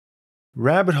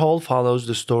Rabbit Hole follows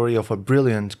the story of a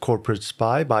brilliant corporate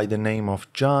spy by the name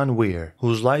of John Weir,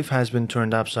 whose life has been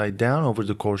turned upside down over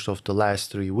the course of the last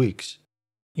 3 weeks.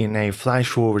 In a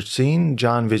flash-forward scene,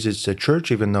 John visits a church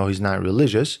even though he's not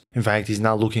religious. In fact, he's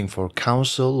not looking for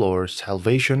counsel or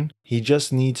salvation. He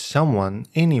just needs someone,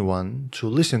 anyone, to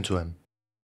listen to him.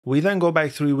 We then go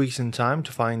back 3 weeks in time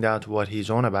to find out what he's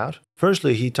on about.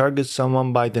 Firstly, he targets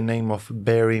someone by the name of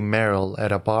Barry Merrill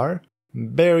at a bar.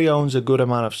 Barry owns a good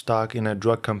amount of stock in a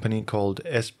drug company called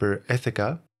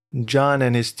Espionage. John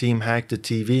and his team hack the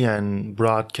TV and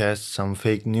broadcast some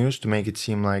fake news to make it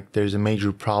seem like there's a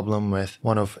major problem with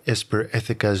one of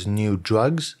Espionage's new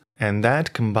drugs, and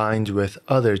that, combined with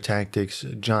other tactics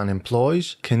John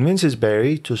employs, convinces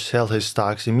Barry to sell his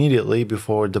stocks immediately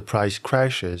before the price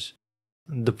crashes.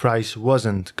 The price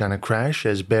wasn't gonna crash,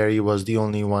 as Barry was the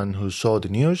only one who saw the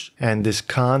news, and this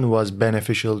con was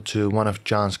beneficial to one of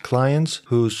John's clients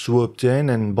who swooped in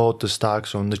and bought the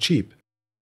stocks on the cheap.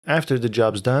 After the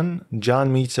job's done,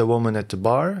 John meets a woman at the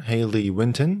bar, Hayley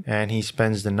Winton, and he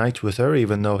spends the night with her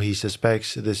even though he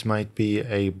suspects this might be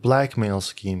a blackmail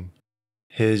scheme.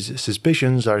 His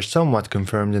suspicions are somewhat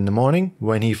confirmed in the morning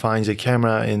when he finds a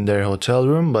camera in their hotel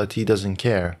room, but he doesn't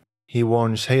care. He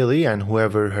warns Hayley and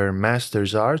whoever her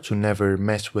masters are to never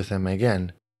mess with him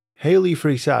again. Hayley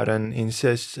freaks out and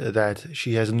insists that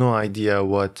she has no idea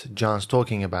what John's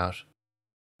talking about.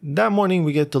 That morning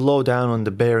we get the lowdown on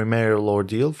the Barry Merrill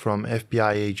ordeal from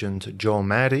FBI agent Joe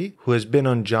Matty, who has been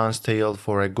on John's tail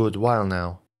for a good while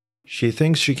now. She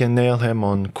thinks she can nail him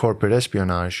on corporate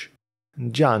espionage.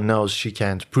 John knows she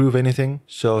can't prove anything,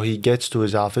 so he gets to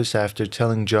his office after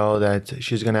telling Joe that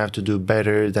she's gonna have to do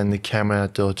better than the camera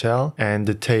at the hotel and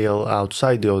the tail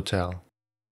outside the hotel.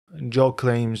 Joe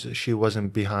claims she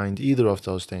wasn't behind either of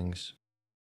those things.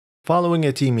 Following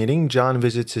a team meeting, John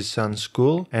visits his son's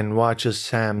school and watches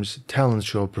Sam's talent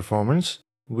show performance.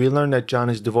 We learn that John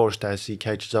is divorced as he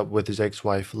catches up with his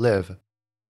ex-wife Liv.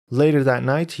 Later that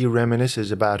night, he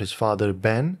reminisces about his father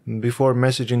Ben before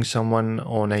messaging someone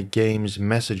on a game's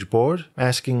message board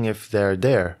asking if they're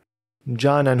there.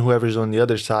 John and whoever's on the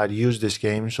other side use this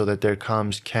game so that their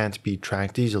comms can't be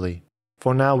tracked easily.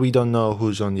 For now, we don't know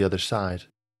who's on the other side.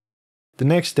 The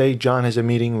next day, John has a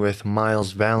meeting with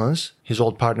Miles Valance, his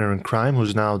old partner in crime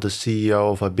who's now the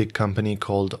CEO of a big company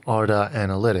called Arda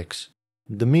Analytics.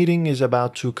 The meeting is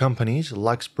about two companies,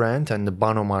 Luxbrand and the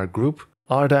Bonomar Group.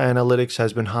 Arda Analytics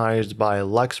has been hired by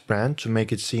Luxbrand to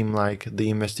make it seem like the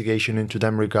investigation into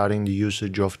them regarding the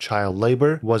usage of child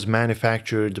labor was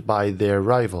manufactured by their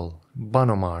rival,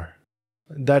 Bonomar.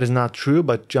 That is not true,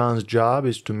 but John's job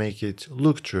is to make it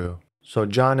look true. So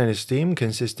John and his team,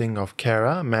 consisting of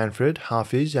Kara, Manfred,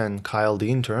 Hafiz, and Kyle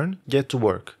the intern, get to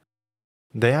work.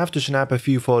 They have to snap a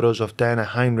few photos of Dana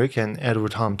Heinrich and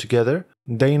Edward Hom together.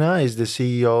 Dana is the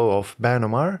CEO of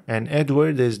Bonomar, and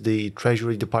Edward is the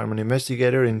Treasury Department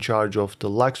investigator in charge of the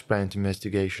Luxbrand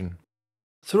investigation.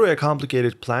 Through a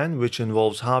complicated plan which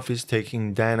involves Hafiz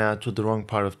taking Dana to the wrong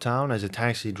part of town as a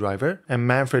taxi driver and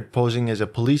Manfred posing as a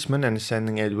policeman and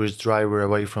sending Edward's driver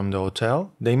away from the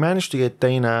hotel, they manage to get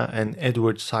Dana and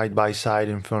Edward side by side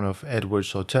in front of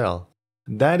Edward's hotel.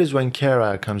 That is when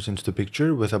Kara comes into the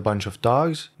picture with a bunch of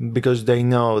dogs because they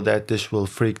know that this will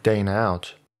freak Dana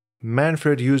out.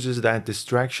 Manfred uses that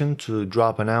distraction to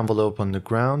drop an envelope on the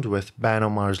ground with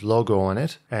Bonomar's logo on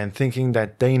it, and thinking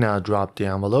that Dana dropped the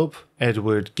envelope,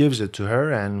 Edward gives it to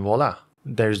her and voila,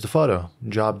 there's the photo,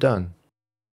 job done.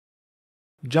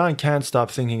 John can't stop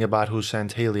thinking about who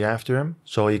sent Hayley after him,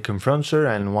 so he confronts her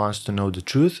and wants to know the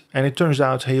truth, and it turns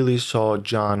out Hayley saw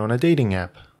John on a dating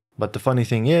app. But the funny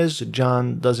thing is,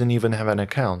 John doesn't even have an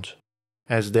account.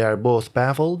 As they are both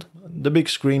baffled, the big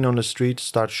screen on the street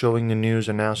starts showing the news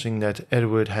announcing that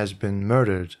Edward has been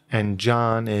murdered, and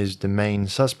John is the main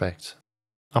suspect.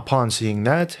 Upon seeing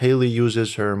that, Hayley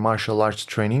uses her martial arts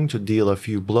training to deal a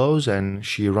few blows and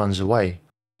she runs away.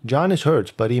 John is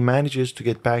hurt, but he manages to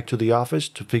get back to the office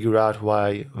to figure out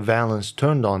why Valance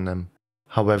turned on them.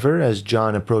 However, as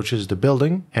John approaches the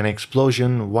building, an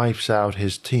explosion wipes out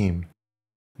his team.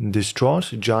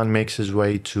 Distraught, John makes his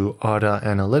way to Arda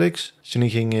Analytics,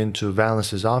 sneaking into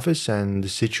Valance's office, and the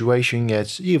situation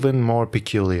gets even more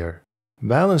peculiar.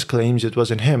 Valance claims it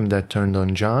wasn't him that turned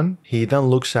on John. He then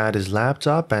looks at his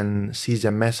laptop and sees a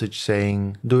message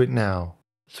saying, "Do it now."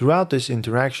 Throughout this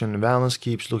interaction, Valance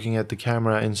keeps looking at the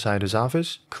camera inside his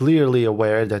office, clearly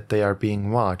aware that they are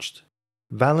being watched.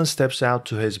 Valance steps out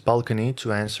to his balcony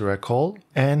to answer a call,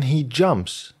 and he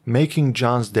jumps, making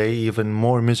John's day even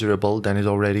more miserable than it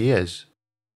already is.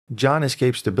 John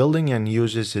escapes the building and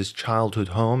uses his childhood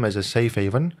home as a safe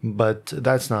haven, but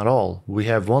that's not all. We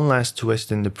have one last twist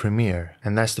in the premiere,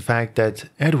 and that's the fact that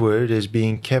Edward is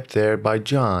being kept there by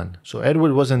John. So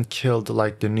Edward wasn't killed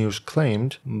like the news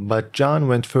claimed, but John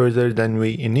went further than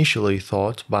we initially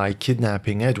thought by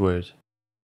kidnapping Edward.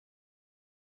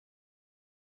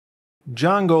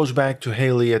 John goes back to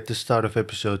Haley at the start of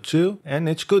episode 2, and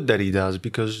it's good that he does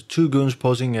because two goons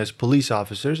posing as police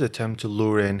officers attempt to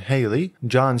lure in Haley.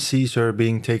 John sees her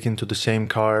being taken to the same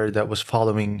car that was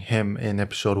following him in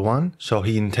episode 1, so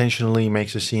he intentionally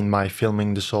makes a scene by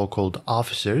filming the so-called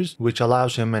officers, which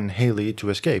allows him and Haley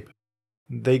to escape.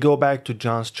 They go back to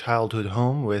John's childhood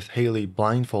home with Haley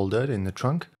blindfolded in the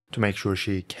trunk to make sure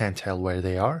she can't tell where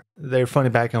they are. Their funny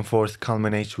back and forth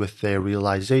culminates with their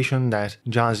realization that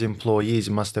John's employees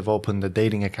must have opened a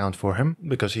dating account for him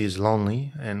because he is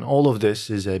lonely, and all of this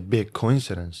is a big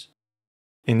coincidence.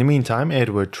 In the meantime,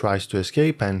 Edward tries to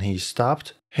escape and he's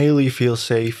stopped. Haley feels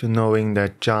safe knowing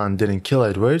that John didn't kill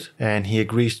Edward, and he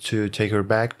agrees to take her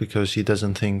back because he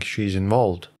doesn't think she's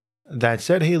involved. That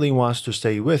said, Haley wants to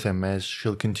stay with him as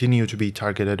she'll continue to be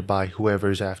targeted by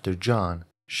whoever's after John.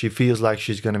 She feels like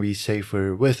she's gonna be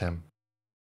safer with him.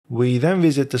 We then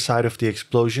visit the site of the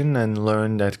explosion and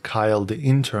learn that Kyle the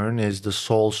intern is the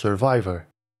sole survivor.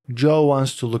 Joe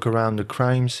wants to look around the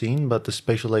crime scene, but the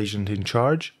special agent in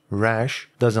charge, Rash,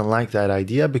 doesn't like that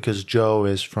idea because Joe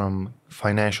is from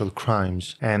financial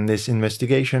crimes and this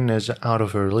investigation is out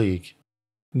of her league.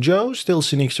 Joe still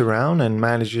sneaks around and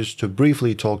manages to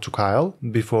briefly talk to Kyle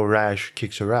before Rash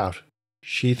kicks her out.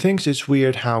 She thinks it's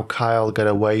weird how Kyle got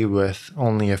away with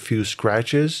only a few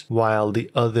scratches, while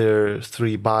the other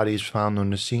 3 bodies found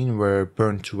on the scene were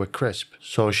burnt to a crisp.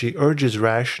 So she urges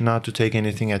Rash not to take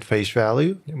anything at face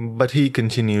value, but he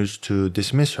continues to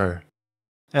dismiss her.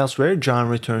 Elsewhere, John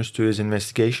returns to his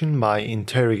investigation by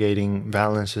interrogating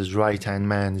Valence's right-hand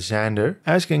man Xander,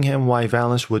 asking him why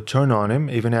Valence would turn on him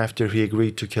even after he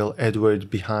agreed to kill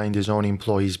Edward behind his own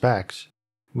employees' backs.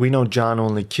 We know John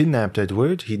only kidnapped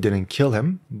Edward, he didn't kill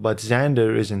him, but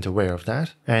Xander isn't aware of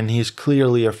that, and he's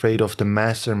clearly afraid of the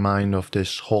mastermind of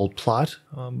this whole plot,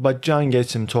 but John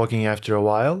gets him talking after a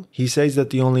while. He says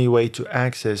that the only way to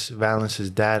access Valence's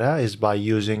data is by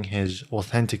using his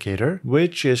authenticator,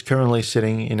 which is currently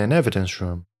sitting in an evidence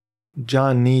room.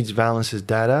 John needs Valence's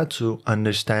data to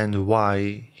understand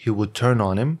why he would turn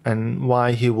on him and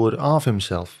why he would off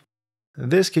himself.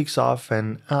 This kicks off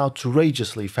an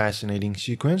outrageously fascinating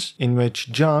sequence in which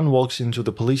John walks into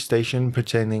the police station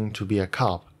pretending to be a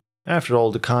cop. After all,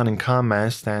 the con in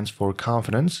ConMan stands for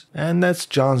confidence, and that's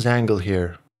John's angle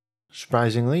here.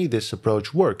 Surprisingly, this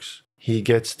approach works. He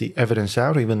gets the evidence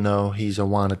out even though he's a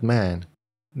wanted man.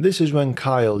 This is when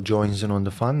Kyle joins in on the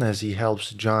fun as he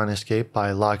helps John escape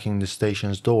by locking the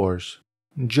station's doors.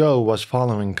 Joe was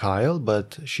following Kyle,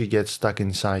 but she gets stuck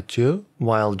inside too,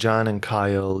 while John and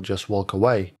Kyle just walk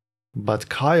away. But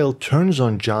Kyle turns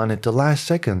on John at the last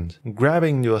second,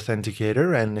 grabbing the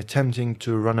authenticator and attempting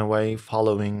to run away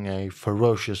following a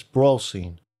ferocious brawl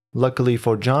scene. Luckily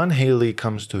for John, Haley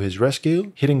comes to his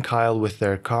rescue, hitting Kyle with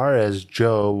their car as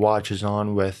Joe watches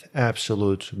on with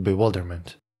absolute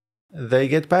bewilderment. They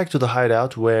get back to the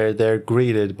hideout where they're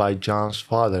greeted by John's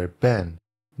father, Ben.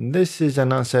 This is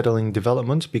an unsettling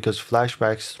development because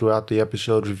flashbacks throughout the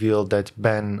episode reveal that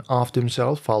Ben offed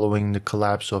himself following the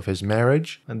collapse of his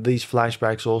marriage, and these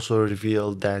flashbacks also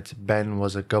reveal that Ben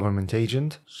was a government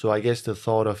agent, so I guess the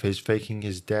thought of his faking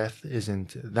his death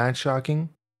isn't that shocking.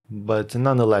 But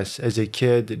nonetheless, as a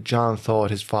kid, John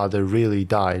thought his father really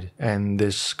died, and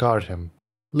this scarred him.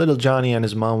 Little Johnny and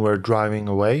his mom were driving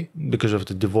away because of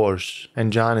the divorce,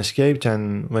 and John escaped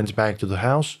and went back to the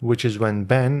house, which is when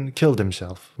Ben killed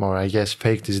himself, or I guess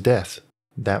faked his death.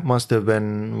 That must have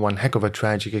been one heck of a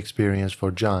tragic experience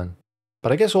for John.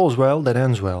 But I guess all's well that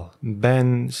ends well.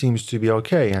 Ben seems to be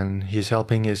okay, and he's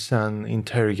helping his son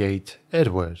interrogate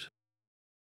Edward.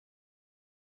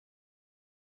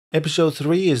 Episode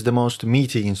 3 is the most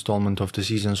meaty installment of the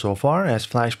season so far, as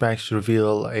flashbacks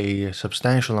reveal a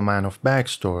substantial amount of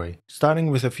backstory, starting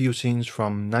with a few scenes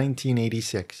from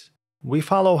 1986. We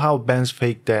follow how Ben's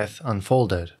fake death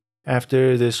unfolded.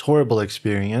 After this horrible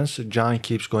experience, John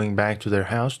keeps going back to their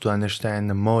house to understand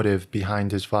the motive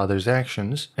behind his father's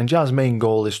actions, and John's main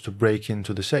goal is to break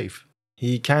into the safe.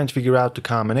 He can't figure out the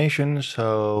combination,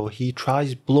 so he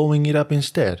tries blowing it up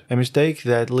instead, a mistake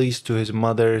that leads to his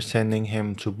mother sending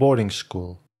him to boarding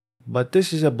school. But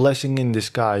this is a blessing in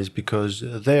disguise because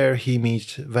there he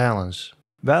meets Valence.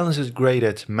 Valence is great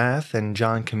at math and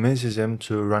John convinces him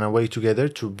to run away together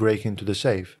to break into the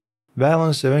safe.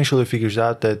 Valance eventually figures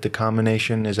out that the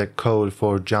combination is a code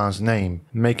for John's name,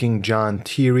 making John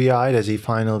teary-eyed as he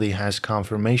finally has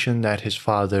confirmation that his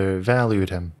father valued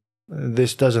him.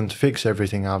 This doesn't fix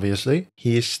everything, obviously.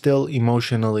 He is still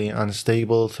emotionally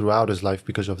unstable throughout his life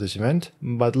because of this event,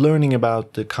 but learning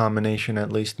about the combination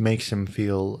at least makes him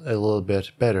feel a little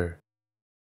bit better.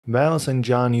 Valance and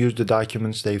John use the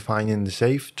documents they find in the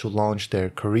safe to launch their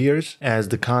careers, as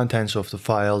the contents of the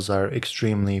files are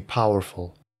extremely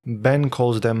powerful. Ben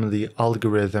calls them the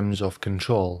algorithms of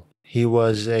control. He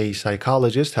was a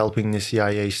psychologist helping the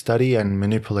CIA study and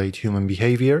manipulate human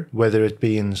behavior, whether it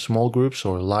be in small groups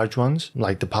or large ones,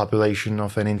 like the population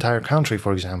of an entire country,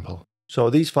 for example. So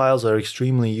these files are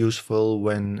extremely useful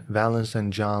when Valance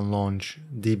and John launch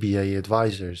DBA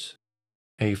advisors.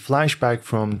 A flashback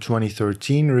from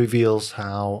 2013 reveals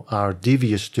how our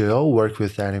devious duo worked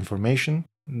with that information.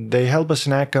 They help a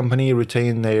snack company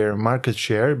retain their market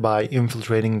share by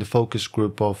infiltrating the focus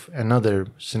group of another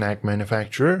snack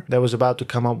manufacturer that was about to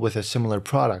come up with a similar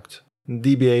product.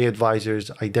 DBA advisors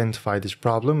identify this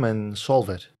problem and solve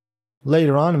it.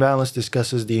 Later on, Valance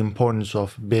discusses the importance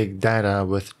of big data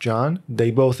with John.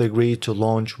 They both agree to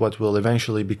launch what will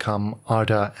eventually become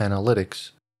ARDA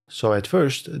Analytics. So at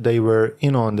first, they were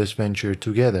in on this venture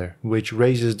together, which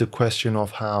raises the question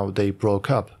of how they broke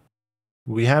up.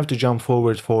 We have to jump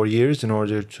forward 4 years in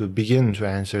order to begin to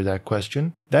answer that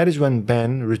question. That is when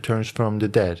Ben returns from the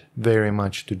dead, very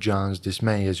much to John's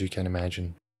dismay, as you can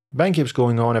imagine. Ben keeps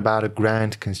going on about a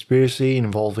grand conspiracy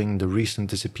involving the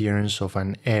recent disappearance of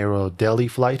an Aero Delhi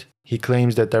flight. He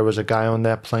claims that there was a guy on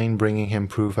that plane bringing him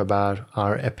proof about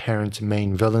our apparent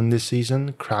main villain this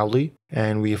season, Crowley,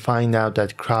 and we find out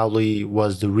that Crowley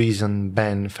was the reason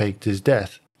Ben faked his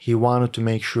death. He wanted to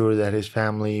make sure that his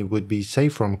family would be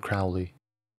safe from Crowley.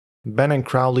 Ben and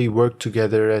Crowley worked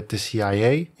together at the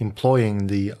CIA, employing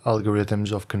the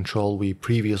algorithms of control we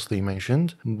previously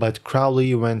mentioned, but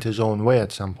Crowley went his own way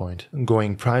at some point,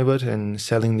 going private and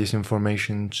selling this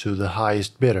information to the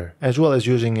highest bidder, as well as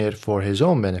using it for his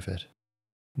own benefit.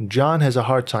 John has a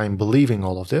hard time believing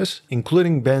all of this,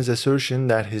 including Ben's assertion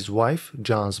that his wife,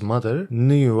 John's mother,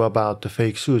 knew about the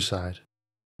fake suicide.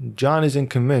 John isn't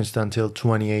convinced until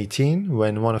 2018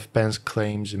 when one of Ben's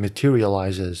claims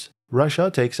materializes.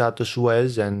 Russia takes out the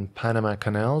Suez and Panama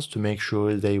canals to make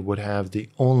sure they would have the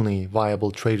only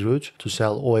viable trade route to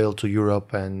sell oil to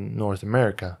Europe and North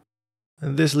America.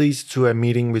 This leads to a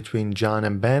meeting between John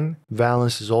and Ben.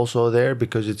 Valance is also there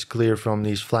because it's clear from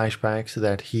these flashbacks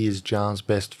that he is John's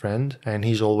best friend and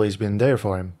he's always been there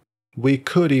for him. We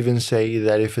could even say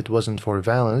that if it wasn't for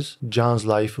Valance, John's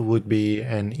life would be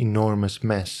an enormous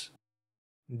mess.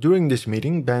 During this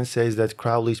meeting, Ben says that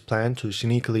Crowley's plan to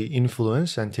sneakily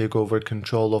influence and take over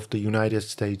control of the United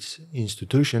States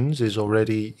institutions is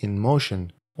already in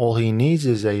motion. All he needs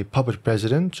is a puppet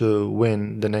president to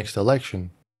win the next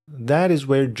election. That is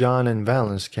where John and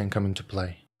Valance can come into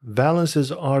play.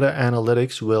 Valance's ARDA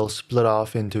Analytics will split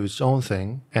off into its own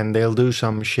thing, and they'll do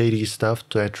some shady stuff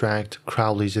to attract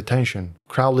Crowley's attention.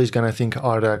 Crowley's gonna think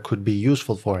ARDA could be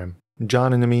useful for him.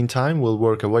 John, in the meantime, will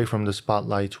work away from the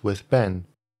spotlight with Ben.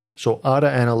 So ARDA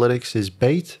Analytics is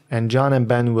bait, and John and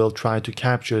Ben will try to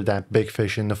capture that big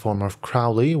fish in the form of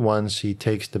Crowley once he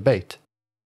takes the bait.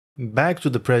 Back to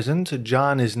the present,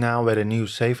 John is now at a new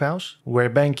safe house, where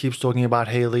Ben keeps talking about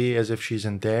Haley as if she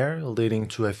isn't there, leading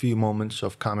to a few moments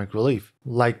of comic relief,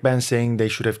 like Ben saying they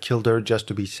should have killed her just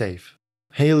to be safe.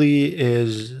 Haley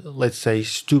is, let's say,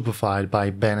 stupefied by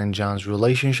Ben and John's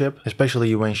relationship,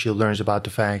 especially when she learns about the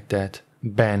fact that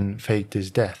Ben faked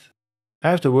his death.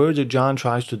 Afterwards, John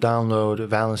tries to download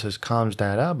Valance's comms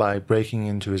data by breaking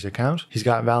into his account. He's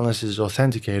got Valance's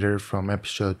authenticator from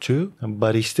episode 2,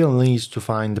 but he still needs to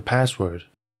find the password.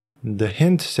 The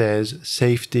hint says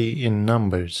safety in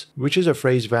numbers, which is a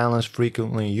phrase Valance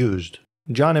frequently used.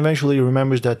 John eventually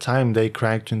remembers that time they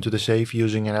cracked into the safe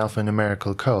using an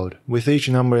alphanumerical code, with each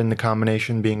number in the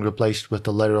combination being replaced with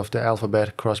the letter of the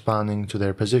alphabet corresponding to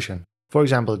their position. For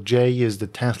example, J is the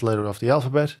 10th letter of the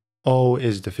alphabet, O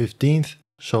is the 15th,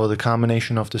 so the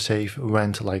combination of the safe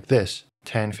went like this: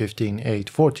 10, 15, 8,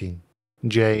 14.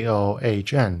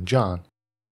 J-O-H-N, John.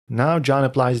 Now John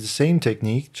applies the same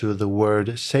technique to the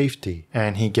word safety,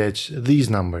 and he gets these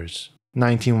numbers: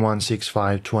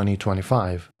 19165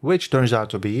 2025, which turns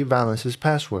out to be Valance's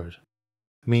password.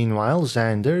 Meanwhile,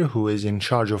 Xander, who is in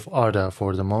charge of ARDA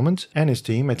for the moment, and his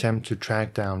team attempt to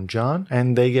track down John,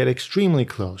 and they get extremely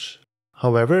close.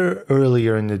 However,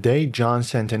 earlier in the day, John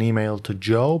sent an email to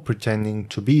Joe pretending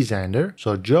to be Xander,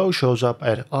 so Joe shows up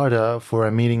at Arda for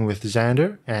a meeting with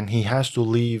Xander, and he has to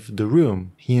leave the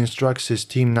room. He instructs his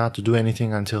team not to do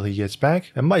anything until he gets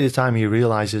back, and by the time he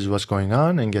realizes what's going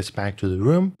on and gets back to the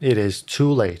room, it is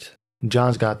too late.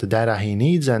 John's got the data he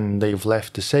needs and they've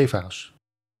left the safe house.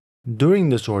 During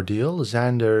this ordeal,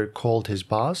 Xander called his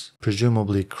boss,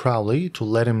 presumably Crowley, to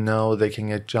let him know they can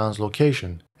get John's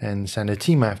location and send a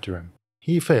team after him.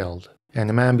 He failed, and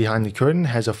the man behind the curtain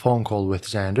has a phone call with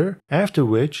Xander, after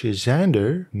which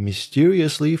Xander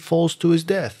mysteriously falls to his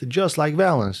death, just like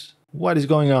Valance. What is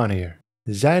going on here?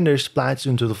 Xander splats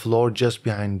into the floor just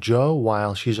behind Joe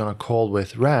while she's on a call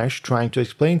with Rash, trying to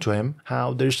explain to him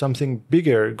how there's something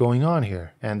bigger going on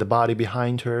here, and the body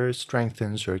behind her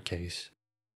strengthens her case.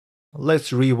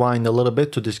 Let's rewind a little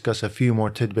bit to discuss a few more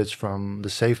tidbits from the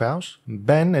safe house.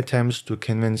 Ben attempts to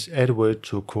convince Edward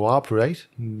to cooperate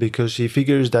because he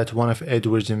figures that one of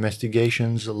Edward's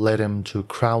investigations led him to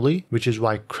Crowley, which is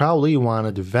why Crowley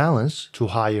wanted Valance to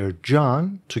hire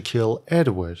John to kill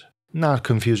Edward. Not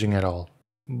confusing at all.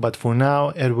 But for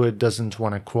now, Edward doesn't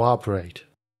want to cooperate.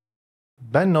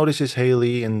 Ben notices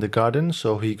Haley in the garden,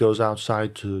 so he goes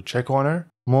outside to check on her.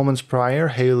 Moments prior,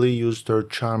 Haley used her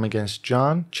charm against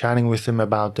John, chatting with him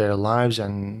about their lives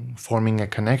and forming a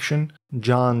connection.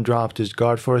 John dropped his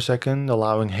guard for a second,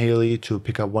 allowing Haley to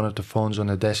pick up one of the phones on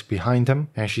the desk behind him,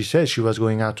 and she said she was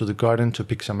going out to the garden to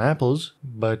pick some apples,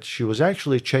 but she was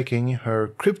actually checking her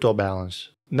crypto balance.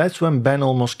 That's when Ben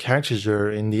almost catches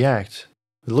her in the act.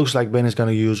 It looks like Ben is going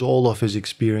to use all of his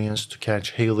experience to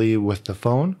catch Haley with the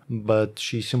phone, but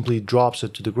she simply drops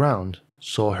it to the ground.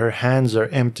 So her hands are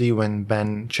empty when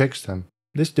Ben checks them.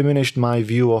 This diminished my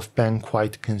view of Ben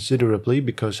quite considerably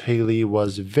because Haley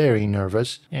was very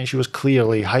nervous and she was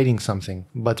clearly hiding something.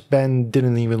 But Ben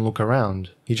didn't even look around.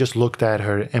 He just looked at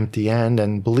her empty hand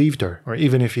and believed her. Or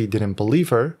even if he didn't believe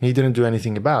her, he didn't do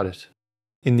anything about it.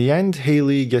 In the end,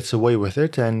 Haley gets away with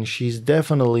it, and she's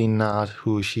definitely not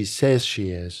who she says she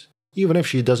is. Even if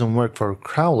she doesn't work for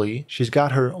Crowley, she's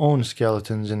got her own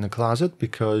skeletons in the closet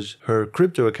because her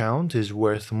crypto account is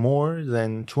worth more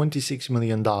than $26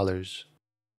 million.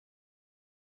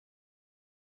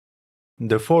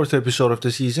 The fourth episode of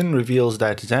the season reveals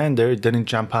that Xander didn't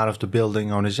jump out of the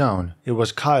building on his own. It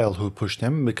was Kyle who pushed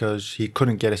him because he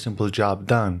couldn't get a simple job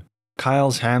done.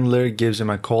 Kyle's handler gives him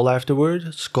a call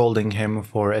afterward, scolding him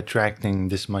for attracting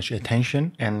this much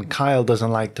attention, and Kyle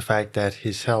doesn't like the fact that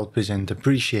his help isn't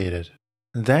appreciated.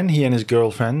 Then he and his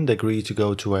girlfriend agree to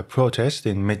go to a protest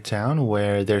in Midtown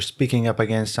where they're speaking up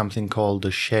against something called the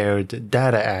Shared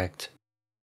Data Act.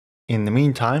 In the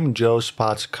meantime, Joe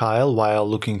spots Kyle while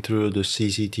looking through the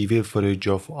CCTV footage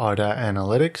of Arda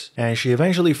Analytics, and she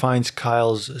eventually finds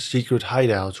Kyle's secret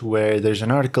hideout where there's an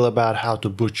article about how to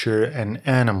butcher an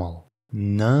animal.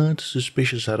 Not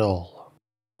suspicious at all.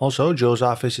 Also, Joe's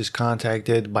office is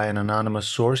contacted by an anonymous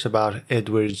source about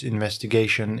Edward's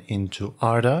investigation into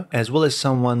Arda, as well as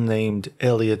someone named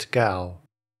Elliot Gow.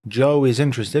 Joe is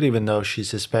interested even though she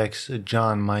suspects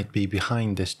John might be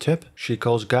behind this tip. She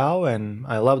calls Gow, and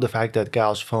I love the fact that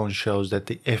Gow's phone shows that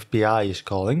the FBI is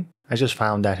calling. I just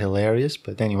found that hilarious,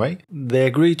 but anyway. They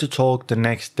agree to talk the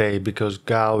next day because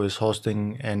Gow is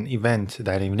hosting an event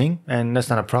that evening, and that's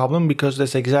not a problem because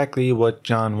that's exactly what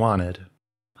John wanted.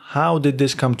 How did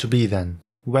this come to be then?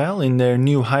 Well, in their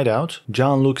new hideout,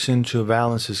 John looks into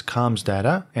Valance's comms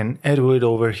data, and Edward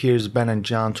overhears Ben and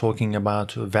John talking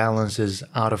about Valance's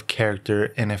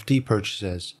out-of-character NFT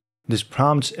purchases. This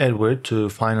prompts Edward to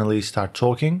finally start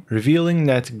talking, revealing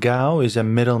that Gow is a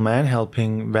middleman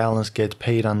helping Valance get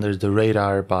paid under the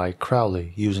radar by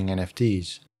Crowley using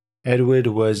NFTs. Edward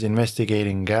was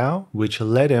investigating Gow, which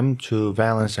led him to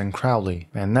Valance and Crowley,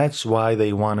 and that's why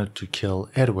they wanted to kill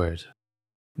Edward.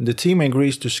 The team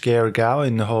agrees to scare Gow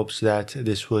in the hopes that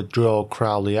this would draw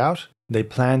Crowley out. They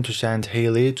plan to send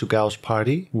Haley to Gow's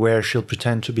party, where she'll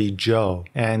pretend to be Joe,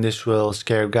 and this will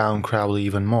scare Gow and Crowley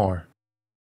even more.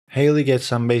 Haley gets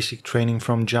some basic training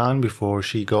from John before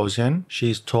she goes in.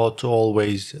 She's taught to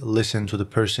always listen to the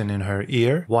person in her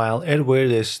ear, while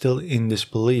Edward is still in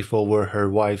disbelief over her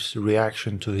wife's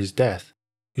reaction to his death.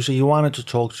 You see, he wanted to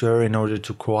talk to her in order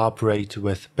to cooperate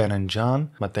with Ben and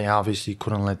John, but they obviously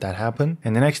couldn't let that happen.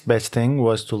 And the next best thing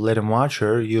was to let him watch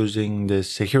her using the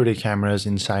security cameras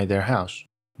inside their house.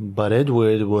 But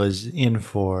Edward was in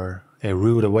for a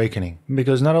rude awakening,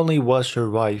 because not only was her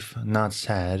wife not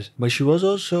sad, but she was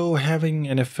also having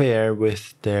an affair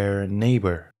with their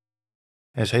neighbor.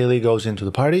 As Haley goes into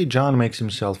the party, John makes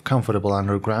himself comfortable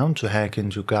underground to hack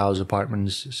into Gow's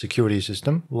apartment's security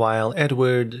system, while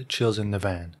Edward chills in the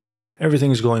van.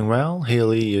 Everything's going well,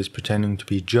 Haley is pretending to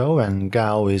be Joe and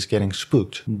Gao is getting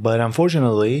spooked. But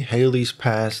unfortunately, Haley's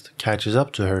past catches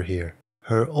up to her here.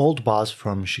 Her old boss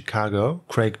from Chicago,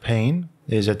 Craig Payne,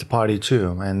 is at the party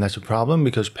too, and that's a problem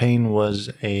because Payne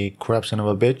was a corrupt son of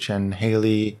a bitch and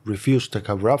Haley refused to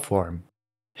cover up for him.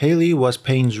 Haley was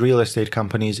Payne's real estate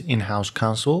company's in-house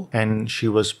counsel and she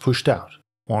was pushed out.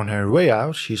 On her way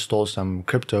out, she stole some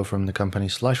crypto from the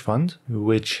company's slush fund,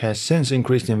 which has since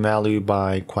increased in value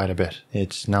by quite a bit.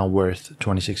 It's now worth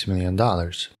 $26 million.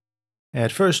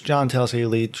 At first, John tells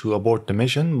Haley to abort the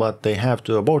mission, but they have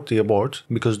to abort the abort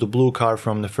because the blue car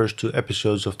from the first 2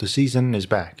 episodes of the season is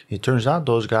back. It turns out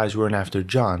those guys weren't after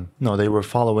John. No, they were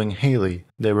following Haley.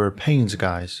 They were Payne's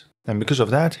guys. And because of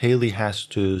that, Haley has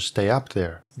to stay up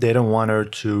there. They don't want her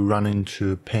to run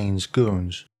into Payne's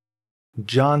goons.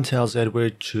 John tells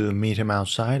Edward to meet him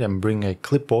outside and bring a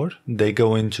clipboard. They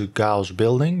go into Gao's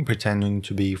building, pretending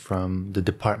to be from the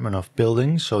Department of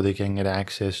Buildings so they can get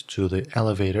access to the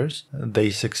elevators. They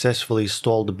successfully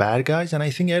stall the bad guys, and I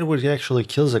think Edward actually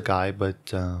kills a guy,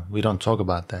 but we don't talk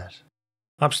about that.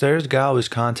 Upstairs, Gao is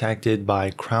contacted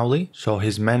by Crowley, so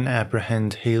his men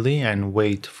apprehend Haley and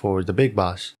wait for the big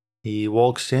boss. He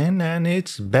walks in and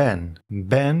it's Ben.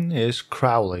 Ben is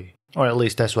Crowley, or at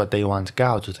least that's what they want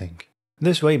Gao to think.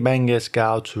 This way, Ben gets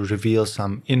Gao to reveal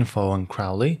some info on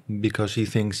Crowley because he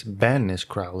thinks Ben is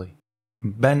Crowley.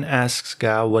 Ben asks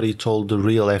Gao what he told the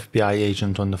real FBI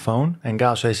agent on the phone, and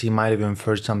Gao says he might have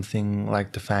inferred something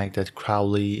like the fact that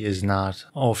Crowley is not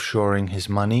offshoring his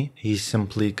money, he's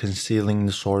simply concealing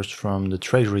the source from the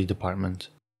Treasury Department.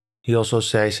 He also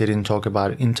says he didn't talk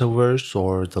about Interverse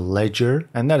or the Ledger,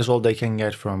 and that is all they can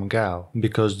get from Gao,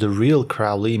 because the real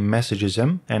Crowley messages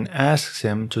him and asks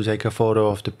him to take a photo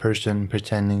of the person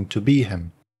pretending to be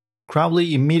him.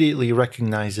 Crowley immediately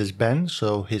recognizes Ben,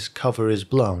 so his cover is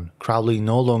blown. Crowley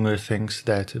no longer thinks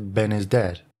that Ben is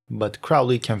dead. But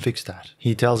Crowley can fix that.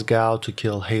 He tells Gao to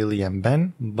kill Haley and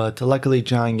Ben, but luckily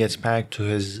John gets back to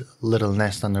his little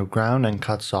nest underground and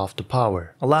cuts off the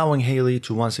power, allowing Haley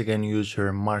to once again use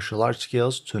her martial arts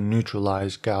skills to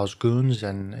neutralize Gao's goons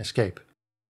and escape.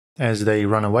 As they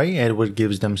run away, Edward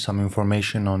gives them some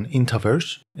information on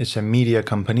Interverse. It's a media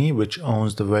company which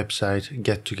owns the website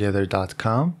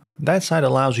gettogether.com. That site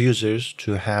allows users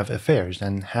to have affairs,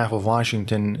 and half of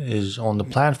Washington is on the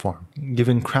platform,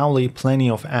 giving Crowley plenty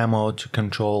of ammo to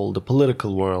control the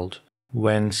political world.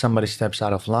 When somebody steps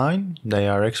out of line, they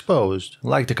are exposed,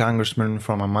 like the congressman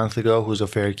from a month ago whose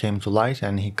affair came to light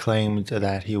and he claimed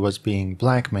that he was being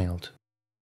blackmailed.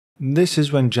 This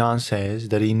is when John says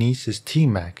that he needs his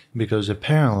team back, because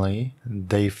apparently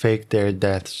they faked their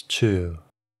deaths too.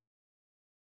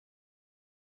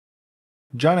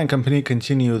 John and company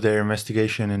continue their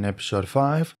investigation in episode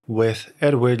 5, with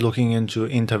Edward looking into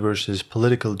Interverse's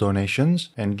political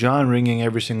donations and John ringing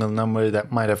every single number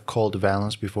that might have called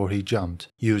Valance before he jumped,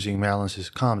 using Valance's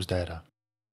comms data.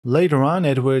 Later on,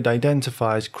 Edward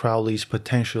identifies Crowley's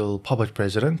potential puppet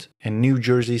president, a New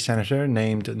Jersey senator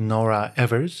named Nora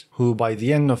Evers, who by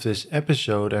the end of this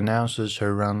episode announces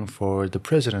her run for the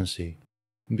presidency.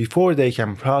 Before they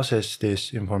can process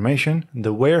this information,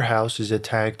 the warehouse is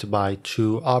attacked by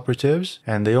 2 operatives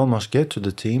and they almost get to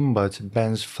the team, but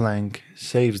Ben's flank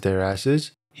saves their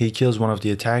asses. He kills one of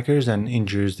the attackers and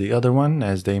injures the other one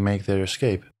as they make their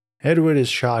escape. Edward is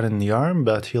shot in the arm,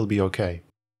 but he'll be okay.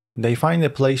 They find a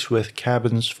place with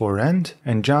cabins for rent,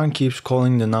 and John keeps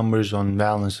calling the numbers on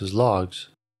Valance's logs.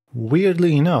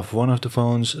 Weirdly enough, one of the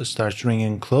phones starts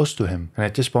ringing close to him, and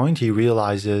at this point he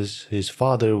realizes his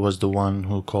father was the one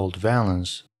who called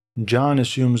Valance. John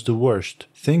assumes the worst,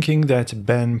 thinking that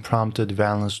Ben prompted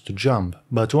Valance to jump,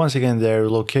 but once again their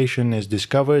location is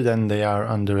discovered and they are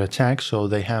under attack, so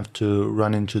they have to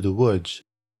run into the woods.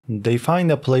 They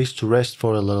find a place to rest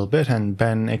for a little bit and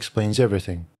Ben explains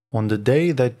everything. On the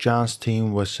day that John's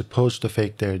team was supposed to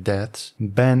fake their deaths,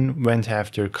 Ben went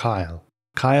after Kyle.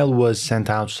 Kyle was sent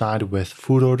outside with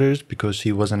food orders because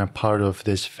he wasn't a part of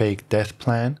this fake death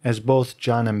plan, as both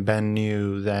John and Ben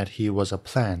knew that he was a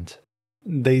plant.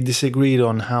 They disagreed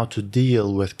on how to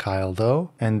deal with Kyle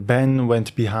though, and Ben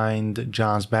went behind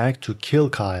John's back to kill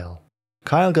Kyle.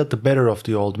 Kyle got the better of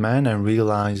the old man and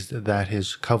realized that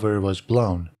his cover was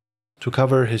blown. To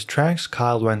cover his tracks,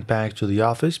 Kyle went back to the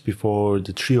office before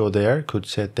the trio there could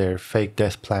set their fake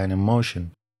death plan in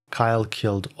motion. Kyle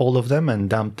killed all of them and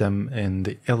dumped them in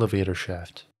the elevator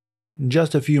shaft.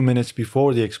 Just a few minutes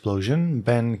before the explosion,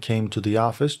 Ben came to the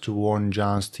office to warn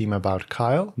John's team about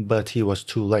Kyle, but he was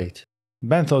too late.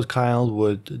 Ben thought Kyle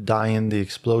would die in the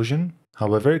explosion.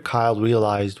 However, Kyle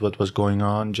realized what was going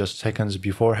on just seconds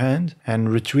beforehand and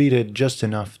retreated just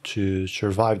enough to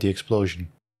survive the explosion.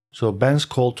 So Ben's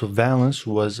call to Valance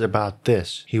was about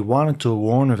this. He wanted to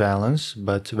warn Valance,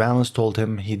 but Valance told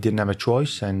him he didn't have a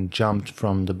choice and jumped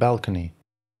from the balcony.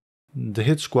 The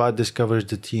hit squad discovers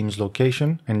the team's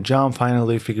location, and John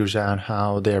finally figures out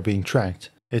how they are being tracked.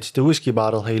 It's the whiskey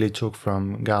bottle Haley took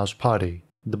from Gao's party.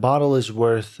 The bottle is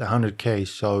worth $100K,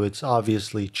 so it's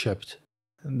obviously chipped.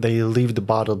 They leave the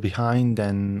bottle behind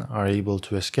and are able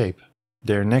to escape.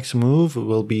 Their next move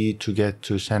will be to get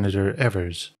to Senator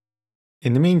Evers.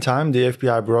 In the meantime, the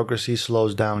FBI bureaucracy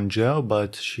slows down Jo,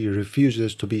 but she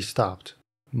refuses to be stopped.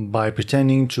 By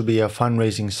pretending to be a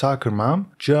fundraising soccer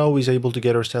mom, Jo is able to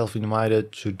get herself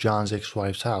invited to John's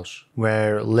ex-wife's house,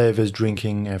 where Liv is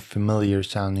drinking a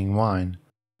familiar-sounding wine.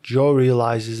 Jo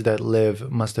realizes that Liv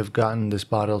must have gotten this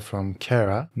bottle from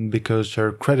Kara because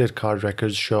her credit card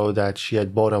records show that she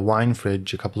had bought a wine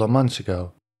fridge a couple of months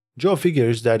ago. Jo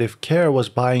figures that if Kara was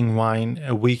buying wine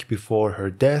a week before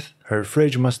her death, her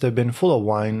fridge must have been full of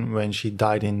wine when she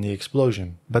died in the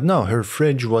explosion. But no, her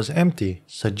fridge was empty,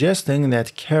 suggesting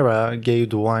that Kara gave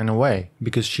the wine away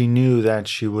because she knew that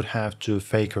she would have to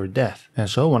fake her death. And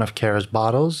so one of Kara's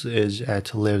bottles is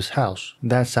at Liv's house.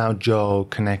 That's how Jo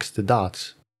connects the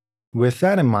dots. With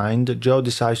that in mind, Jo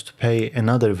decides to pay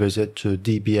another visit to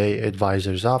DBA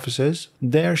advisors' offices.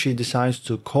 There she decides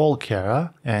to call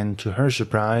Kara, and to her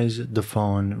surprise, the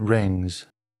phone rings.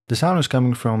 The sound is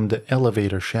coming from the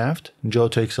elevator shaft. Jo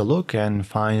takes a look and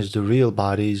finds the real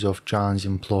bodies of John's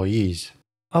employees.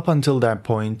 Up until that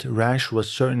point, Rash was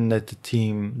certain that the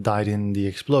team died in the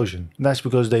explosion. That's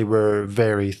because they were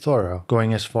very thorough,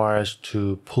 going as far as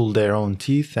to pull their own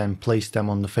teeth and place them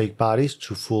on the fake bodies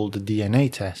to fool the DNA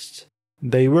tests.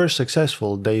 They were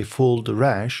successful, they fooled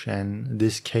Rash, and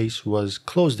this case was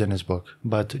closed in his book,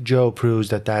 but Jo proves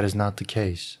that that is not the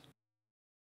case.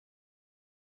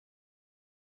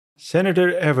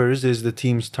 Senator Evers is the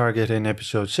team's target in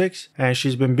episode 6, as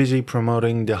she's been busy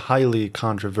promoting the highly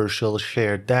controversial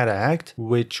Shared Data Act,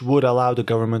 which would allow the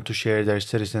government to share their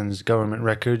citizens' government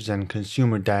records and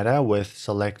consumer data with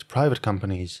select private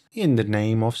companies, in the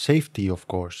name of safety, of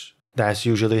course. That's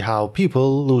usually how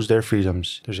people lose their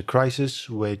freedoms. There's a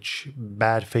crisis which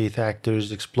bad faith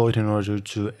actors exploit in order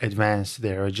to advance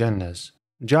their agendas.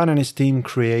 John and his team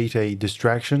create a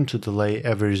distraction to delay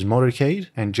Evers' motorcade,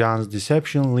 and John's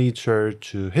deception leads her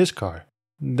to his car.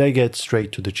 They get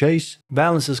straight to the chase.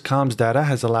 Valance's comms data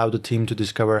has allowed the team to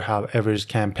discover how Evers'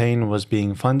 campaign was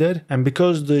being funded, and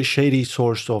because the shady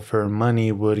source of her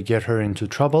money would get her into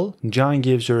trouble, John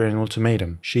gives her an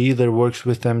ultimatum. She either works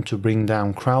with them to bring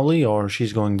down Crowley or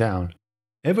she's going down.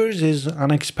 Evers is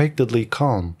unexpectedly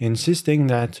calm, insisting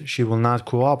that she will not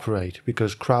cooperate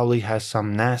because Crowley has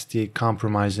some nasty,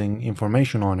 compromising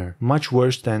information on her, much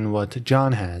worse than what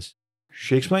John has.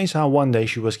 She explains how one day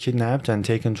she was kidnapped and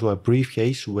taken to a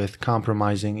briefcase with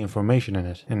compromising information in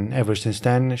it, and ever since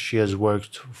then she has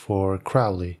worked for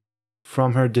Crowley.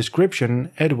 From her description,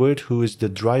 Edward, who is the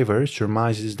driver,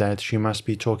 surmises that she must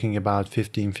be talking about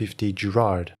 1550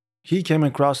 Girard. He came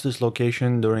across this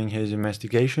location during his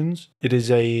investigations. It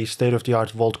is a state-of-the-art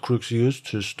vault crooks use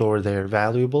to store their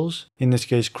valuables. In this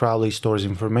case, Crowley stores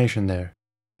information there.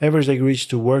 Evers agrees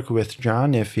to work with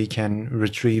John if he can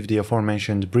retrieve the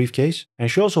aforementioned briefcase, and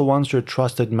she also wants her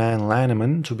trusted man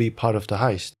Lanneman to be part of the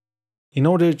heist. In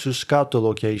order to scout the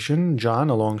location, John,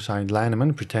 alongside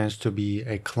Lanneman, pretends to be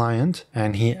a client,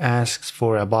 and he asks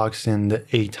for a box in the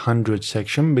 800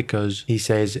 section because he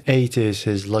says 8 is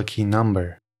his lucky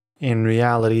number. In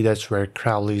reality, that's where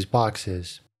Crowley's box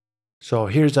is. So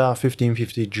here's how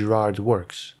 1550 Girard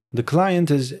works. The client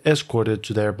is escorted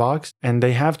to their box, and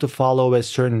they have to follow a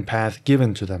certain path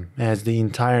given to them, as the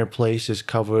entire place is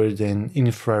covered in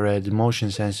infrared motion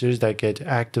sensors that get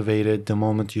activated the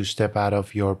moment you step out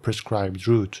of your prescribed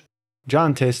route.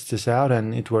 John tests this out,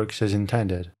 and it works as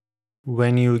intended.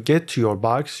 When you get to your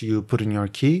box, you put in your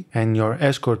key, and your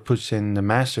escort puts in the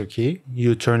master key.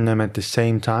 You turn them at the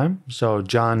same time, so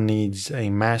John needs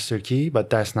a master key, but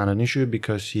that's not an issue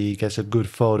because he gets a good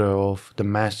photo of the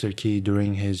master key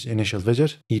during his initial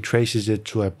visit. He traces it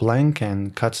to a blank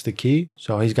and cuts the key,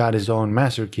 so he's got his own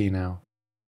master key now.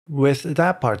 With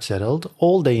that part settled,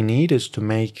 all they need is to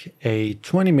make a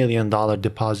 $20 million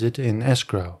deposit in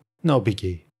escrow. No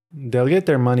biggie. They'll get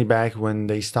their money back when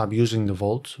they stop using the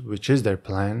vault, which is their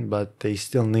plan, but they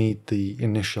still need the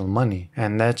initial money.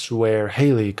 And that's where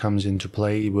Haley comes into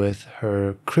play with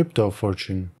her crypto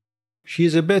fortune. She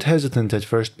is a bit hesitant at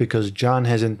first because John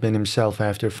hasn't been himself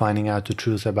after finding out the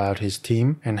truth about his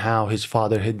team and how his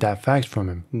father hid that fact from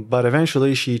him. But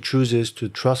eventually she chooses to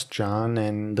trust John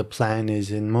and the plan is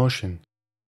in motion.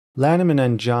 Lanneman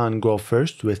and John go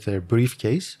first with their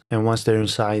briefcase, and once they're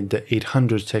inside the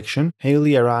 800 section,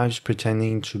 Haley arrives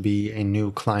pretending to be a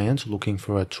new client looking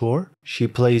for a tour. She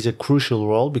plays a crucial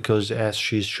role because as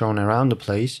she's shown around the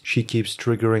place, she keeps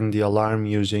triggering the alarm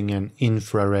using an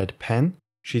infrared pen.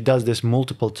 She does this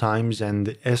multiple times and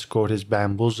the escort is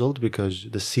bamboozled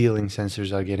because the ceiling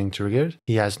sensors are getting triggered.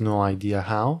 He has no idea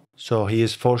how, so he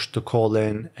is forced to call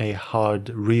in a hard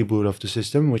reboot of the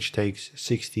system, which takes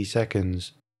 60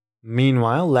 seconds.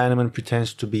 Meanwhile, Lanneman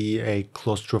pretends to be a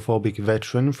claustrophobic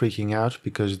veteran freaking out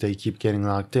because they keep getting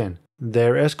locked in.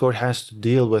 Their escort has to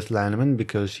deal with Lanneman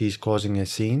because he's causing a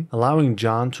scene, allowing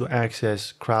John to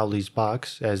access Crowley's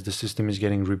box as the system is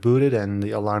getting rebooted and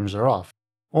the alarms are off.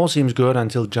 All seems good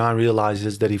until John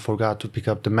realizes that he forgot to pick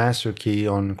up the master key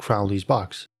on Crowley's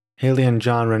box. Haley and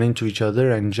John run into each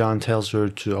other and John tells her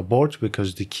to abort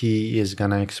because the key is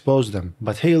gonna expose them.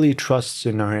 But Haley trusts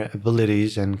in her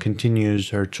abilities and continues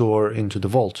her tour into the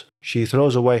vault. She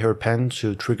throws away her pen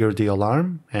to trigger the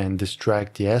alarm and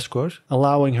distract the escort,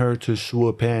 allowing her to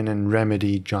swoop in and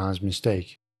remedy John's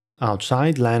mistake.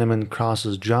 Outside, Lanneman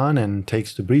crosses John and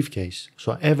takes the briefcase,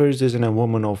 so Evers isn't a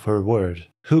woman of her word.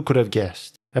 Who could have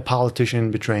guessed? A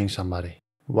politician betraying somebody.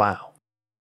 Wow.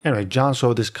 Anyway, John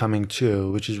saw this coming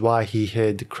too, which is why he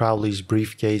hid Crowley's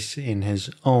briefcase in his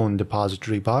own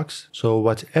depository box, so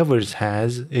what Evers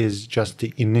has is just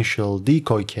the initial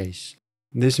decoy case.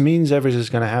 This means Evers is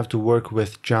gonna have to work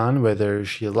with John whether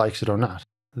she likes it or not.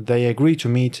 They agree to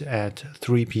meet at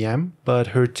 3 p.m., but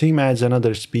her team adds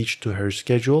another speech to her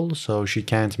schedule, so she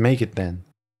can't make it then.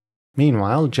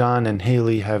 Meanwhile, John and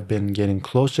Haley have been getting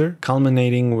closer,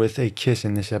 culminating with a kiss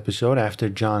in this episode after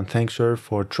John thanks her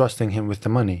for trusting him with the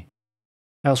money.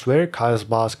 Elsewhere, Kyle's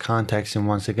boss contacts him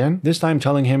once again, this time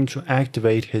telling him to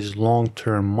activate his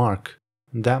long-term mark.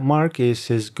 That mark is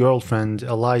his girlfriend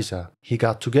Eliza. He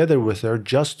got together with her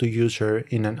just to use her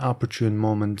in an opportune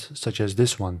moment such as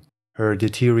this one. Her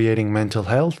deteriorating mental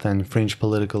health and fringe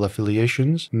political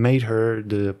affiliations made her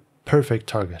the perfect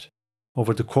target.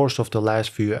 Over the course of the last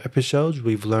few episodes,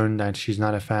 we've learned that she's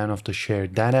not a fan of the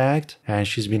Shared Data Act, and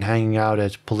she's been hanging out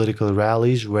at political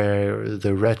rallies where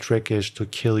the rhetoric is to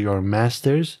kill your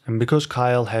masters, and because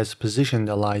Kyle has positioned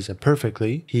Eliza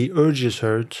perfectly, he urges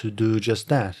her to do just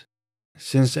that.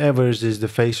 Since Evers is the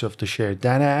face of the Shared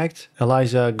Data Act,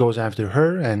 Eliza goes after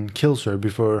her and kills her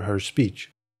before her speech.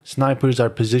 Snipers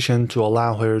are positioned to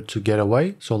allow her to get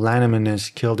away, so Lanneman is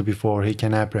killed before he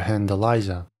can apprehend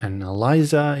Eliza. And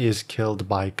Eliza is killed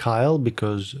by Kyle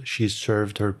because she's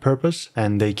served her purpose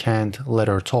and they can't let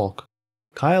her talk.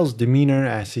 Kyle's demeanor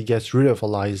as he gets rid of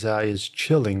Eliza is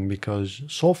chilling because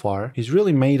so far he's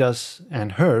really made us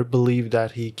and her believe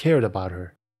that he cared about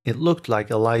her. It looked like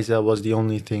Eliza was the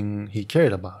only thing he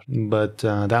cared about, but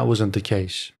that wasn't the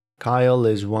case. Kyle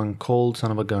is one cold son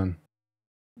of a gun.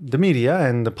 The media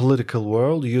and the political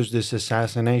world use this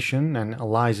assassination and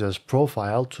Eliza's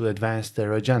profile to advance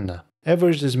their agenda.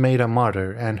 Evers is made a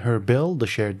martyr and her bill, the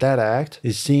Shared Data Act,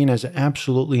 is seen as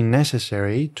absolutely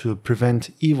necessary to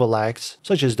prevent evil acts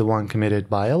such as the one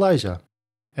committed by Eliza.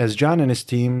 As John and his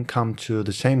team come to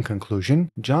the same conclusion,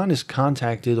 John is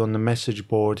contacted on the message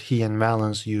board he and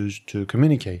Valance used to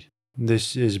communicate.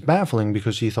 This is baffling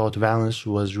because he thought Valance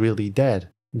was really dead.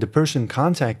 The person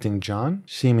contacting John,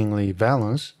 seemingly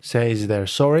Valance, says they're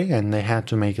sorry and they had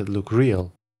to make it look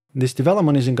real. This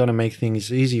development isn't going to make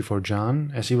things easy for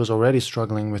John, as he was already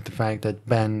struggling with the fact that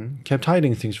Ben kept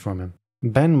hiding things from him.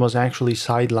 Ben was actually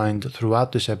sidelined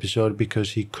throughout this episode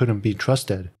because he couldn't be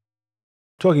trusted.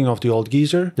 Talking of the old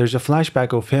geezer, there's a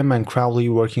flashback of him and Crowley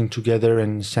working together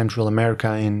in Central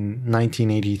America in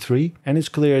 1983, and it's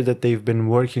clear that they've been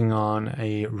working on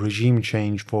a regime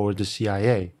change for the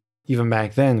CIA. Even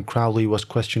back then, Crowley was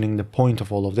questioning the point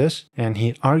of all of this, and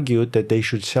he argued that they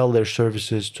should sell their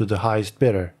services to the highest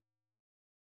bidder.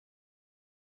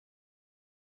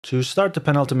 To start the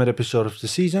penultimate episode of the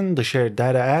season, the Shared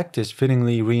Data Act is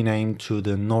fittingly renamed to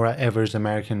the Nora Evers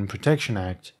American Protection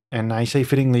Act. And I say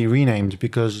fittingly renamed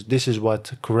because this is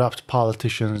what corrupt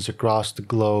politicians across the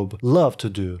globe love to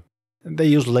do. They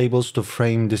use labels to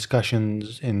frame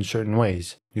discussions in certain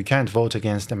ways. You can't vote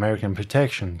against American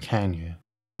protection, can you?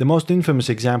 The most infamous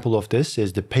example of this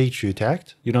is the Patriot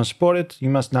Act. You don't support it, you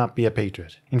must not be a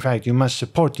patriot. In fact, you must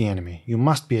support the enemy. You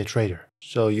must be a traitor.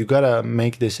 So you gotta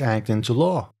make this act into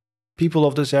law. People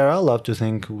of this era love to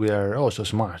think we are oh so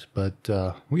smart, but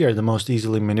we are the most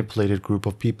easily manipulated group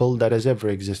of people that has ever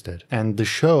existed. And the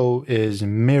show is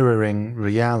mirroring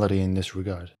reality in this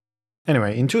regard.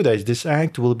 Anyway, in 2 days, this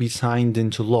act will be signed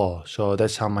into law, so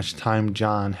that's how much time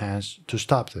John has to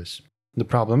stop this. The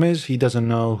problem is he doesn't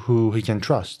know who he can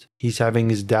trust. He's having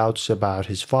his doubts about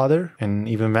his father, and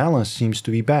even Valance seems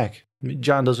to be back.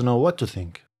 John doesn't know what to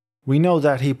think. We know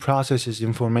that he processes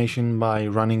information by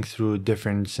running through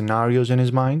different scenarios in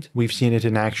his mind. We've seen it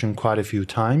in action quite a few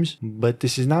times, but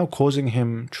this is now causing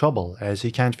him trouble as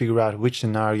he can't figure out which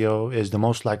scenario is the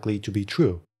most likely to be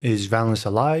true. Is Valance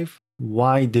alive?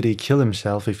 Why did he kill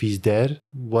himself if he's dead?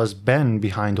 Was Ben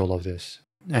behind all of this?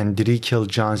 And did he kill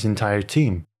John's entire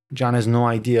team? John has no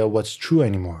idea what's true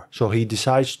anymore, so he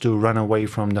decides to run away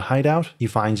from the hideout. He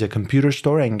finds a computer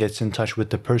store and gets in touch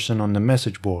with the person on the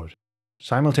message board.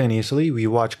 Simultaneously, we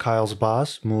watch Kyle's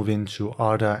boss move into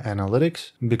Arda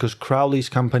Analytics because Crowley's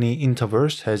company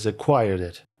Intaverse has acquired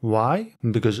it. Why?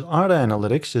 Because Arda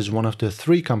Analytics is one of the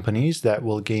 3 companies that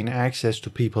will gain access to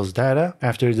people's data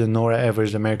after the Nora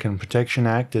Evers American Protection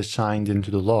Act is signed into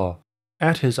the law.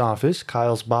 At his office,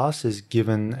 Kyle's boss is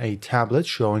given a tablet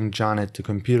showing John at the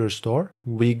computer store.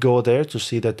 We go there to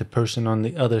see that the person on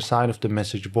the other side of the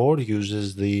message board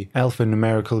uses the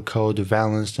alphanumerical code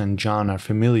Valance and John are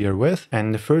familiar with,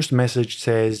 and the first message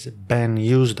says, "Ben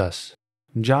used us."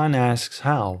 John asks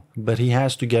how, but he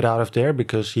has to get out of there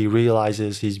because he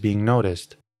realizes he's being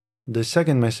noticed. The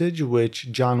second message,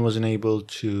 which John wasn't able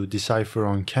to decipher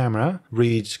on camera,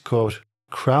 reads, quote,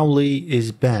 "Crowley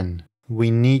is Ben. We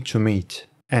need to meet."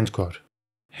 End quote.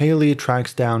 Haley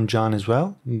tracks down John as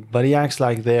well, but he acts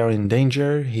like they are in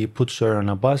danger. He puts her on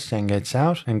a bus and gets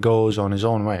out and goes on his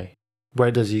own way.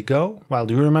 Where does he go? Well,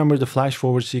 do you remember the flash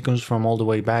forward sequence from all the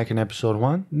way back in episode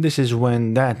 1? This is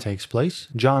when that takes place.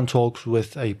 John talks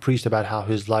with a priest about how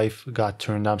his life got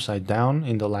turned upside down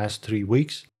in the last 3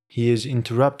 weeks. He is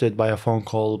interrupted by a phone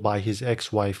call by his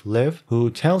ex-wife Liv, who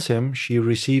tells him she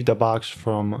received a box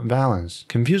from Valance,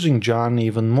 confusing John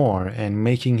even more and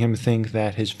making him think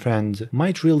that his friend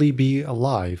might really be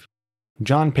alive.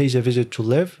 John pays a visit to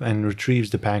Liv and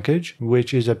retrieves the package,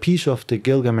 which is a piece of the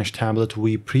Gilgamesh tablet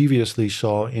we previously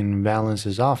saw in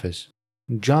Valance's office.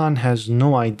 John has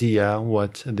no idea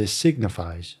what this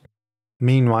signifies.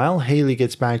 Meanwhile, Haley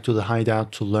gets back to the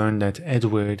hideout to learn that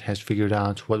Edward has figured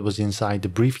out what was inside the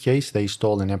briefcase they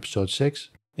stole in episode 6.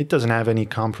 It doesn't have any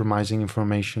compromising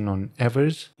information on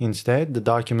Evers. Instead, the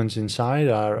documents inside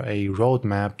are a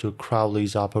roadmap to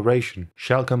Crowley's operation.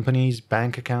 Shell companies,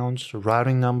 bank accounts,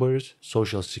 routing numbers,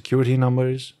 social security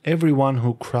numbers, everyone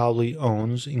who Crowley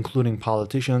owns, including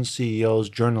politicians, CEOs,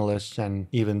 journalists, and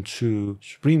even 2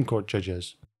 Supreme Court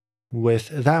judges. With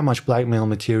that much blackmail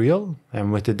material,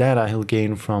 and with the data he'll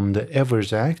gain from the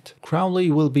Evers Act, Crowley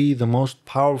will be the most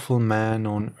powerful man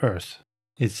on Earth.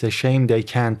 It's a shame they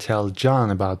can't tell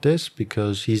John about this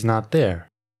because he's not there.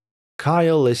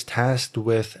 Kyle is tasked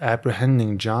with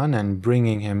apprehending John and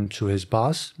bringing him to his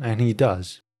boss, and he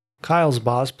does. Kyle's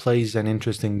boss plays an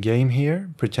interesting game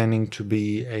here, pretending to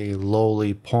be a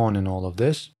lowly pawn in all of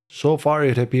this. So far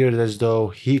it appeared as though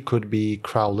he could be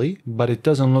Crowley, but it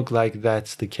doesn't look like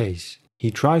that's the case.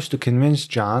 He tries to convince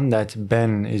John that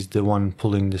Ben is the one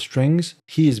pulling the strings.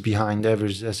 He is behind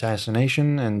Evers'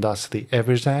 assassination and thus the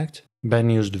Evers Act. Ben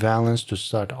used Valance to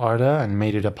start Arda and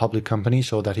made it a public company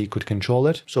so that he could control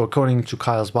it. So according to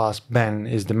Kyle's boss, Ben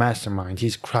is the mastermind.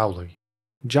 He's Crowley.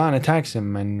 John attacks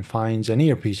him and finds an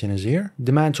earpiece in his ear.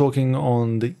 The man talking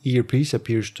on the earpiece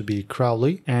appears to be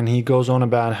Crowley, and he goes on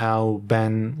about how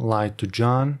Ben lied to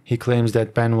John. He claims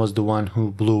that Ben was the one who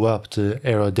blew up the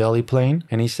Aero Delhi plane,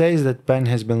 and he says that Ben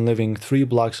has been living 3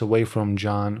 blocks away from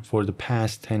John for the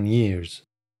past 10 years.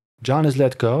 John is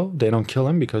let go. They don't kill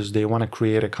him because they want to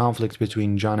create a conflict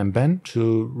between John and Ben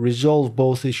to resolve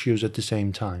both issues at the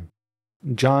same time.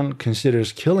 John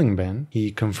considers killing Ben.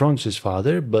 He confronts his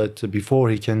father, but before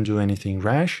he can do anything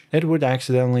rash, Edward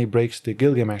accidentally breaks the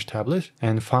Gilgamesh tablet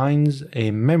and finds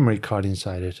a memory card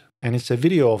inside it. And it's a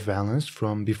video of Valance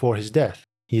from before his death.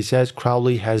 He says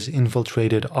Crowley has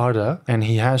infiltrated Arda and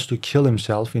he has to kill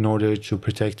himself in order to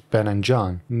protect Ben and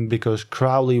John, because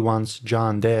Crowley wants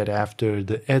John dead after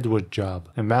the Edward job,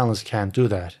 and Valance can't do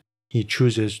that. He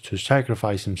chooses to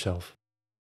sacrifice himself.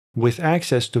 With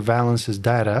access to Valance's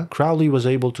data, Crowley was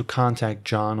able to contact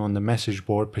John on the message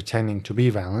board pretending to be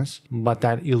Valance, but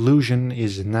that illusion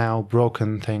is now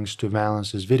broken thanks to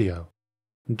Valance's video.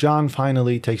 John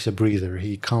finally takes a breather,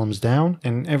 he calms down,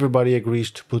 and everybody agrees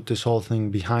to put this whole thing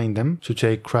behind them to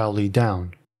take Crowley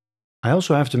down. I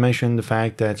also have to mention the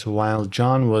fact that while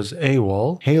John was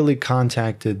AWOL, Haley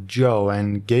contacted Jo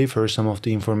and gave her some of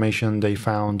the information they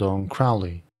found on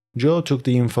Crowley. Jo took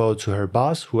the info to her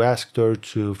boss, who asked her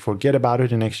to forget about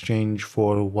it in exchange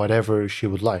for whatever she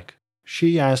would like.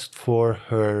 She asked for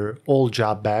her old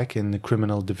job back in the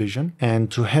criminal division and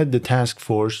to head the task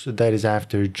force that is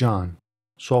after John.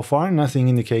 So far, nothing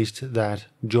indicates that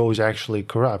Jo is actually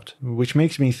corrupt, which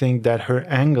makes me think that her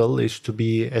angle is to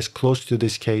be as close to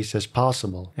this case as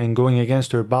possible, and going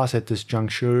against her boss at this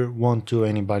juncture won't do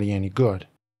anybody any good.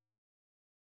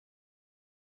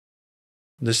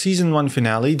 The Season 1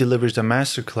 finale delivers a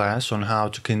masterclass on how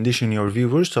to condition your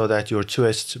viewers so that your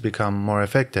twists become more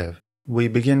effective. We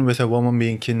begin with a woman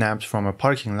being kidnapped from a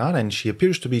parking lot, and she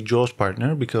appears to be Jo's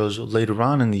partner because later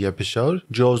on in the episode,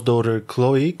 Jo's daughter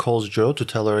Chloe calls Jo to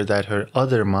tell her that her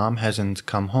other mom hasn't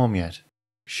come home yet.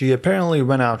 She apparently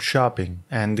went out shopping,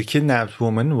 and the kidnapped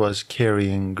woman was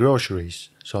carrying groceries,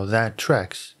 so that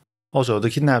tracks. Also,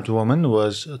 the kidnapped woman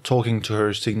was talking to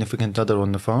her significant other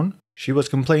on the phone. She was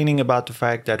complaining about the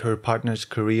fact that her partner's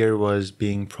career was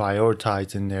being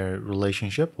prioritized in their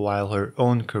relationship while her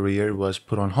own career was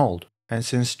put on hold. And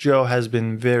since Jo has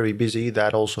been very busy,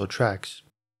 that also tracks.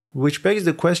 Which begs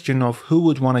the question of who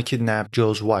would want to kidnap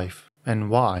Jo's wife, and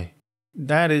why?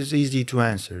 That is easy to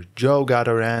answer. Jo got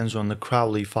her hands on the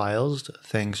Crowley files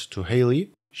thanks to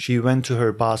Haley. She went to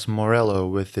her boss Morello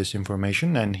with this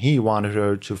information, and he wanted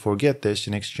her to forget this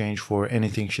in exchange for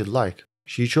anything she'd like.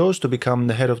 She chose to become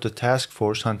the head of the task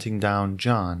force hunting down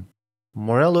John.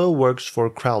 Morello works for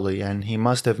Crowley, and he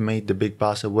must have made the big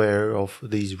boss aware of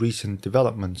these recent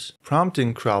developments,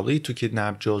 prompting Crowley to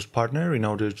kidnap Jo's partner in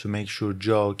order to make sure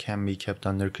Jo can be kept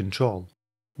under control.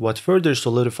 What further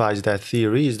solidifies that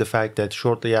theory is the fact that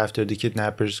shortly after the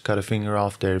kidnappers cut a finger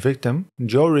off their victim,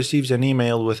 Jo receives an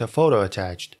email with a photo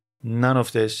attached. None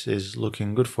of this is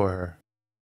looking good for her.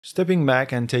 Stepping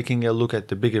back and taking a look at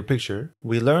the bigger picture,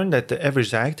 we learn that the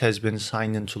Evers Act has been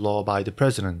signed into law by the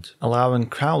president, allowing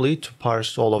Crowley to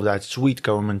parse all of that sweet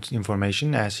government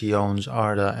information as he owns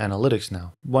Arda Analytics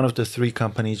now, one of the 3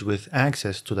 companies with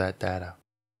access to that data.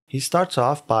 He starts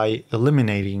off by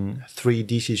eliminating 3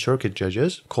 DC Circuit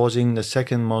judges, causing the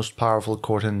second most powerful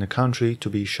court in the country to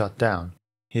be shut down.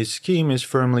 His scheme is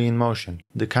firmly in motion.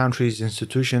 The country's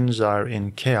institutions are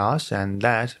in chaos, and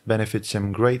that benefits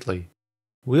him greatly.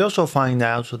 We also find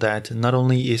out that not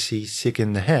only is he sick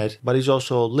in the head, but he's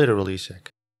also literally sick.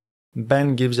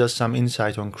 Ben gives us some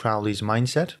insight on Crowley's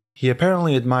mindset. He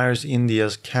apparently admires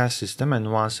India's caste system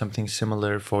and wants something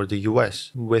similar for the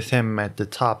US, with him at the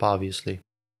top obviously.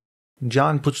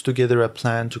 John puts together a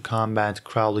plan to combat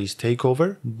Crowley's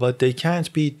takeover, but they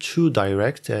can't be too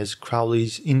direct as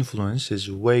Crowley's influence is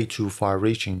way too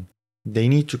far-reaching. They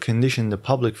need to condition the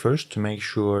public first to make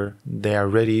sure they are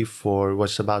ready for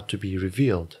what's about to be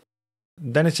revealed.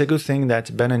 Then it's a good thing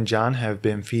that Ben and John have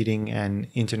been feeding an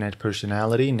internet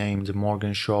personality named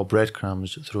Morgan Shaw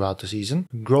breadcrumbs throughout the season,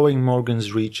 growing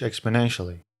Morgan's reach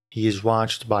exponentially. He is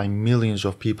watched by millions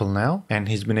of people now, and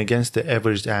he's been against the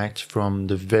Evers Act from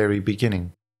the very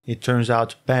beginning. It turns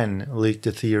out Ben leaked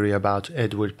the theory about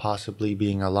Edward possibly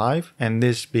being alive, and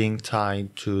this being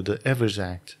tied to the Evers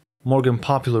Act. Morgan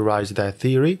popularized that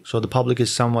theory, so the public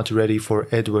is somewhat ready for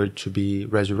Edward to be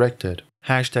resurrected.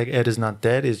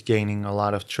 #EdIsNotDead is gaining a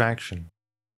lot of traction.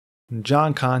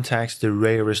 John contacts the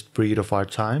rarest breed of our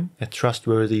time, a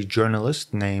trustworthy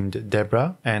journalist named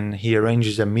Deborah, and he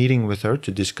arranges a meeting with her to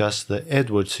discuss the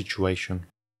Edward situation.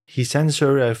 He sends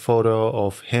her a photo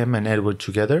of him and Edward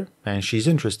together, and she's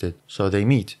interested, so they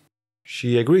meet.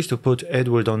 She agrees to put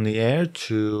Edward on the air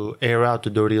to air out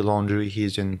the dirty laundry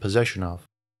he's in possession of.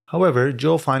 However,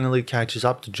 Jo finally catches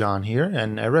up to John here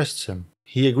and arrests him.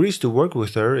 He agrees to work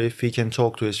with her if he can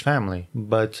talk to his family,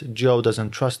 but Jo doesn't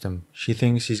trust him. She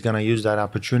thinks he's gonna use that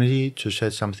opportunity to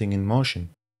set something in motion.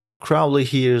 Crowley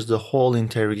hears the whole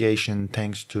interrogation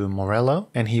thanks to Morello,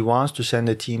 and he wants to send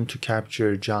a team to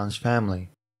capture John's family.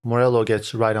 Morello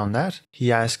gets right on that.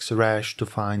 He asks Rash to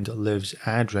find Liv's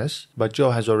address, but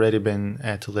Jo has already been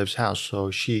at Liv's house,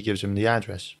 so she gives him the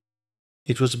address.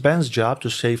 It was Ben's job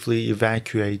to safely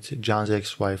evacuate John's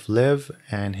ex-wife Liv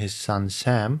and his son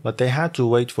Sam, but they had to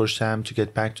wait for Sam to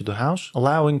get back to the house,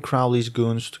 allowing Crowley's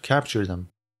goons to capture them.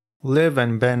 Liv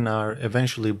and Ben are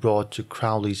eventually brought to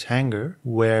Crowley's hangar,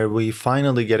 where we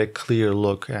finally get a clear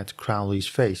look at Crowley's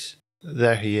face.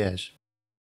 There he is.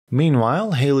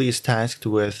 Meanwhile, Haley is tasked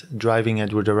with driving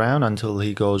Edward around until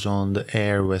he goes on the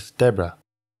air with Deborah.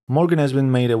 Morgan has been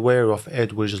made aware of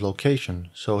Edward's location,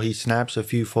 so he snaps a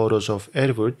few photos of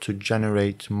Edward to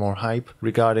generate more hype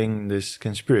regarding this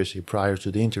conspiracy prior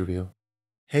to the interview.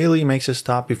 Haley makes a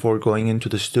stop before going into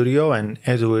the studio, and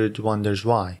Edward wonders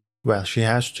why. Well, she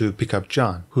has to pick up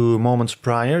John, who moments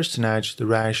prior snatched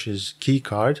Rash's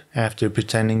keycard after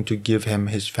pretending to give him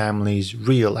his family's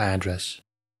real address.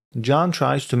 John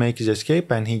tries to make his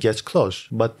escape and he gets close,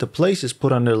 but the place is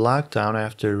put under lockdown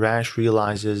after Rash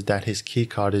realizes that his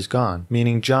keycard is gone,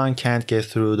 meaning John can't get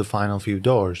through the final few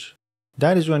doors.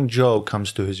 That is when Joe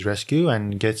comes to his rescue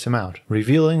and gets him out,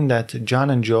 revealing that John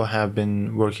and Joe have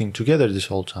been working together this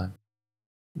whole time.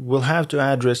 We'll have to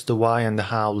address the why and the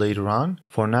how later on.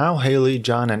 For now, Haley,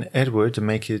 John, and Edward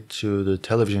make it to the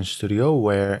television studio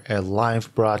where a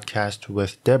live broadcast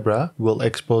with Deborah will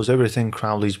expose everything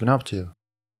Crowley's been up to.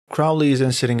 Crowley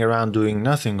isn't sitting around doing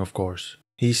nothing, of course.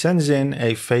 He sends in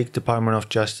a fake Department of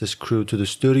Justice crew to the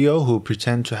studio who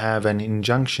pretend to have an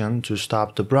injunction to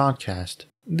stop the broadcast.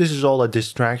 This is all a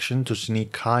distraction to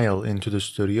sneak Kyle into the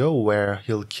studio where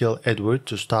he'll kill Edward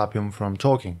to stop him from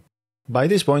talking. By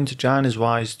this point, John is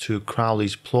wise to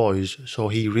Crowley's ploys, so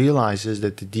he realizes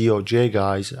that the DOJ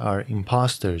guys are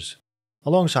imposters.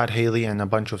 Alongside Haley and a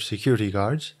bunch of security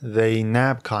guards, they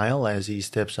nab Kyle as he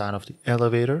steps out of the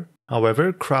elevator.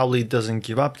 However, Crowley doesn't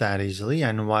give up that easily,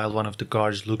 and while one of the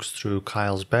guards looks through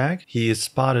Kyle's bag, he is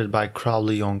spotted by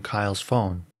Crowley on Kyle's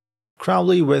phone.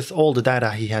 Crowley, with all the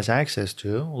data he has access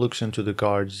to, looks into the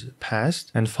guard's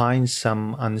past and finds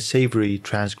some unsavory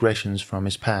transgressions from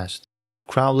his past.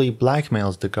 Crowley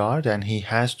blackmails the guard and he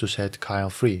has to set Kyle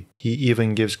free. He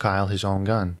even gives Kyle his own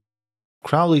gun.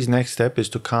 Crowley's next step is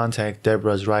to contact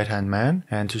Deborah's right-hand man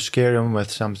and to scare him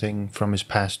with something from his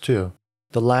past too.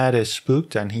 The lad is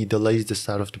spooked and he delays the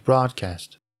start of the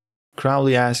broadcast.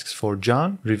 Crowley asks for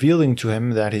John, revealing to him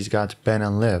that he's got Ben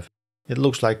and Liv. It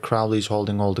looks like Crowley's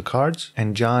holding all the cards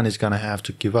and John is gonna have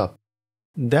to give up.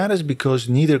 That is because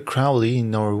neither Crowley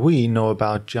nor we know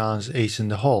about John's ace in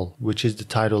the hole, which is the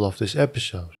title of this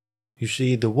episode. You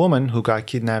see, the woman who got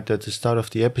kidnapped at the start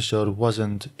of the episode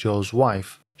wasn't Joe's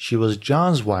wife. She was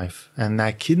John's wife, and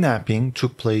that kidnapping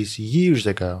took place years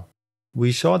ago.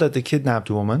 We saw that the kidnapped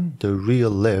woman, the real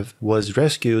Liv, was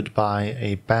rescued by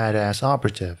a badass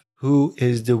operative, who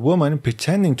is the woman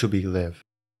pretending to be Liv.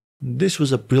 This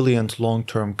was a brilliant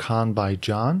long-term con by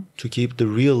John to keep the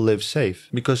real Liv safe,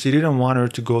 because he didn't want her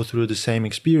to go through the same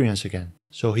experience again.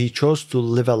 So he chose to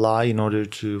live a lie in order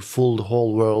to fool the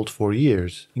whole world for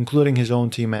years, including his own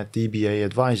team at DBA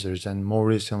Advisors and more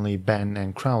recently Ben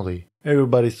and Crowley.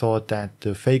 Everybody thought that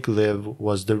the fake Liv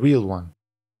was the real one.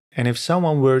 And if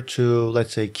someone were to,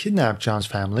 let's say, kidnap John's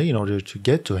family in order to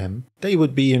get to him, they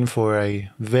would be in for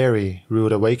a very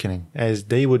rude awakening, as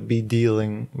they would be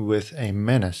dealing with a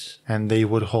menace, and they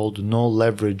would hold no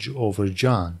leverage over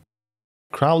John.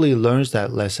 Crowley learns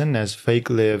that lesson as fake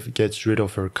Liv gets rid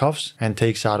of her cuffs and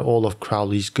takes out all of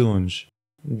Crowley's goons.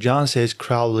 John says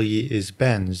Crowley is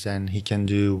Ben's and he can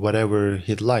do whatever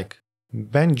he'd like.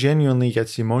 Ben genuinely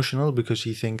gets emotional because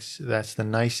he thinks that's the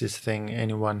nicest thing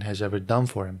anyone has ever done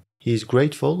for him. He's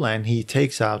grateful and he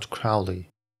takes out Crowley.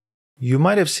 You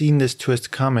might have seen this twist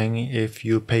coming if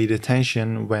you paid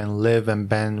attention when Liv and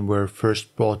Ben were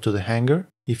first brought to the hangar.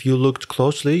 If you looked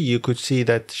closely, you could see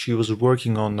that she was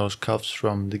working on those cuffs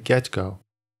from the get-go.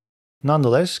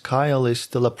 Nonetheless, Kyle is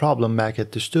still a problem back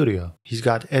at the studio. He's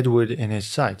got Edward in his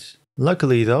sights.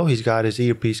 Luckily though, he's got his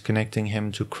earpiece connecting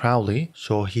him to Crowley,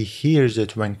 so he hears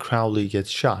it when Crowley gets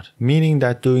shot, meaning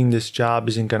that doing this job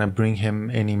isn't gonna bring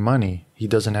him any money. He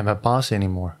doesn't have a boss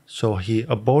anymore, so he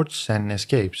aborts and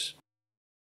escapes.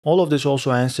 All of this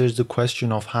also answers the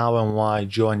question of how and why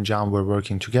Joe and John were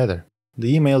working together.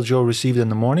 The email Joe received in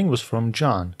the morning was from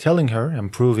John, telling her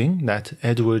and proving that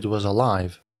Edward was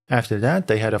alive. After that,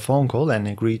 they had a phone call and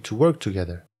agreed to work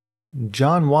together.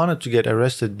 John wanted to get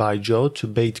arrested by Joe to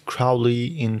bait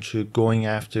Crowley into going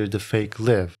after the fake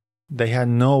Liv. They had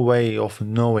no way of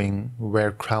knowing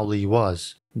where Crowley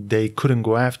was. They couldn't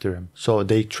go after him, so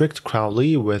they tricked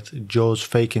Crowley with Joe's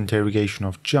fake interrogation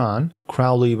of John.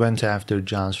 Crowley went after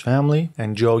John's family,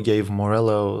 and Joe gave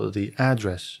Morello the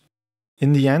address.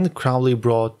 In the end, Crowley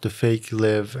brought the fake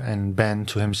Liv and Ben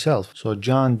to himself, so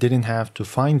John didn't have to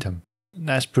find him.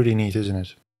 That's pretty neat, isn't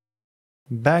it?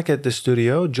 Back at the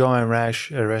studio, Joe and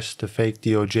Rash arrest the fake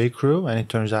DOJ crew, and it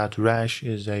turns out Rash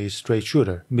is a straight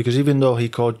shooter, because even though he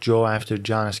caught Joe after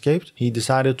John escaped, he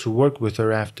decided to work with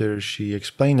her after she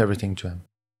explained everything to him.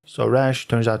 So Rash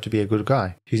turns out to be a good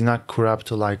guy. He's not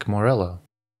corrupt like Morello.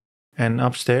 And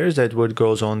upstairs, Edward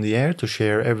goes on the air to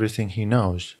share everything he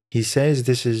knows. He says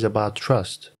this is about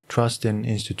trust. Trust in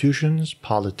institutions,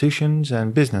 politicians,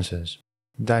 and businesses.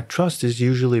 That trust is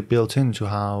usually built into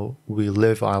how we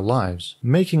live our lives,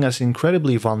 making us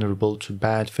incredibly vulnerable to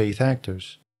bad faith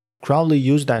actors. Crowley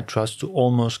used that trust to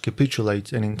almost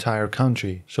capitulate an entire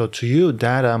country. So to you,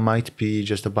 data might be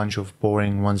just a bunch of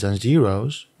boring ones and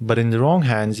zeros, but in the wrong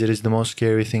hands, it is the most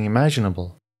scary thing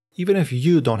imaginable. Even if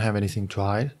you don't have anything to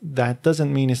hide, that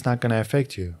doesn't mean it's not going to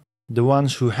affect you. The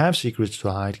ones who have secrets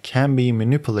to hide can be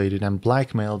manipulated and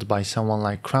blackmailed by someone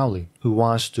like Crowley, who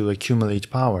wants to accumulate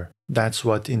power. That's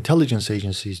what intelligence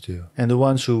agencies do, and the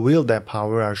ones who wield that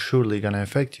power are surely going to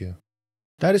affect you.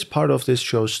 That is part of this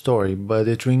show's story, but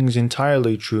it rings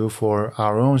entirely true for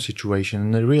our own situation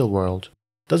in the real world.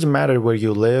 Doesn't matter where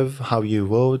you live, how you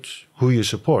vote, who you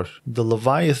support. The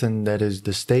Leviathan that is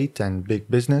the state and big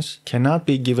business cannot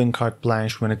be given carte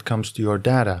blanche when it comes to your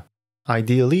data.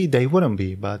 Ideally, they wouldn't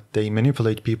be, but they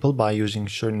manipulate people by using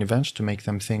certain events to make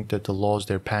them think that the laws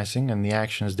they're passing and the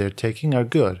actions they're taking are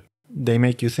good. They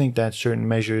make you think that certain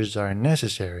measures are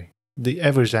necessary. The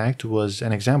Evers Act was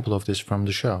an example of this from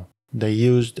the show. They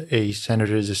used a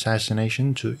senator's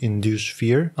assassination to induce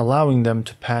fear, allowing them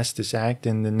to pass this act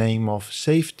in the name of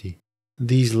safety.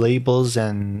 These labels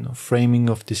and framing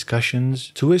of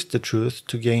discussions twist the truth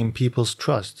to gain people's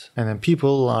trust, and then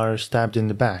people are stabbed in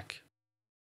the back.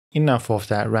 Enough of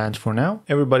that rant for now.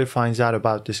 Everybody finds out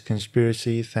about this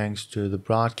conspiracy thanks to the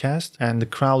broadcast, and the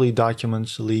Crowley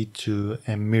documents lead to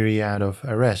a myriad of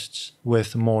arrests,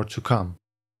 with more to come.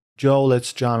 Joe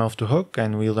lets John off the hook,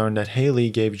 and we learn that Haley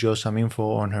gave Joe some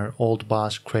info on her old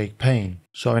boss Craig Payne.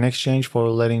 So in exchange for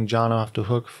letting John off the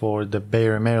hook for the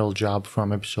Bayer Merrill job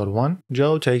from episode 1,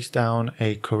 Joe takes down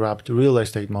a corrupt real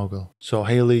estate mogul. So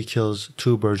Haley kills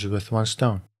two birds with one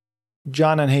stone.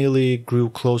 John and Haley grew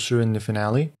closer in the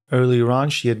finale. Earlier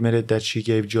on, she admitted that she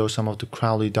gave Joe some of the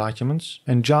Crowley documents,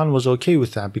 and John was okay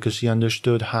with that because he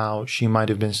understood how she might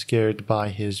have been scared by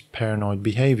his paranoid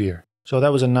behavior. So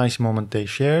that was a nice moment they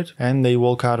shared, and they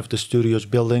walk out of the studio's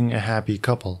building a happy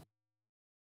couple.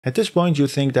 At this point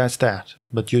you'd think that's that,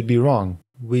 but you'd be wrong.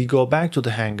 We go back to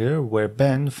the hangar where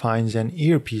Ben finds an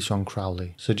earpiece on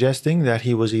Crowley, suggesting that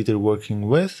he was either working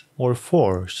with or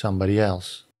for somebody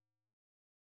else.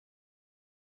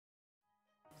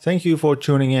 Thank you for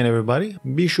tuning in, everybody.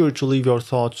 Be sure to leave your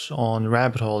thoughts on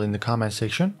Rabbit Hole in the comment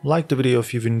section. Like the video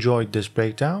if you've enjoyed this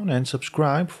breakdown, and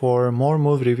subscribe for more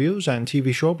movie reviews and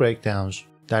TV show breakdowns.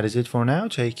 That is it for now.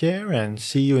 Take care and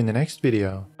see you in the next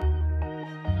video.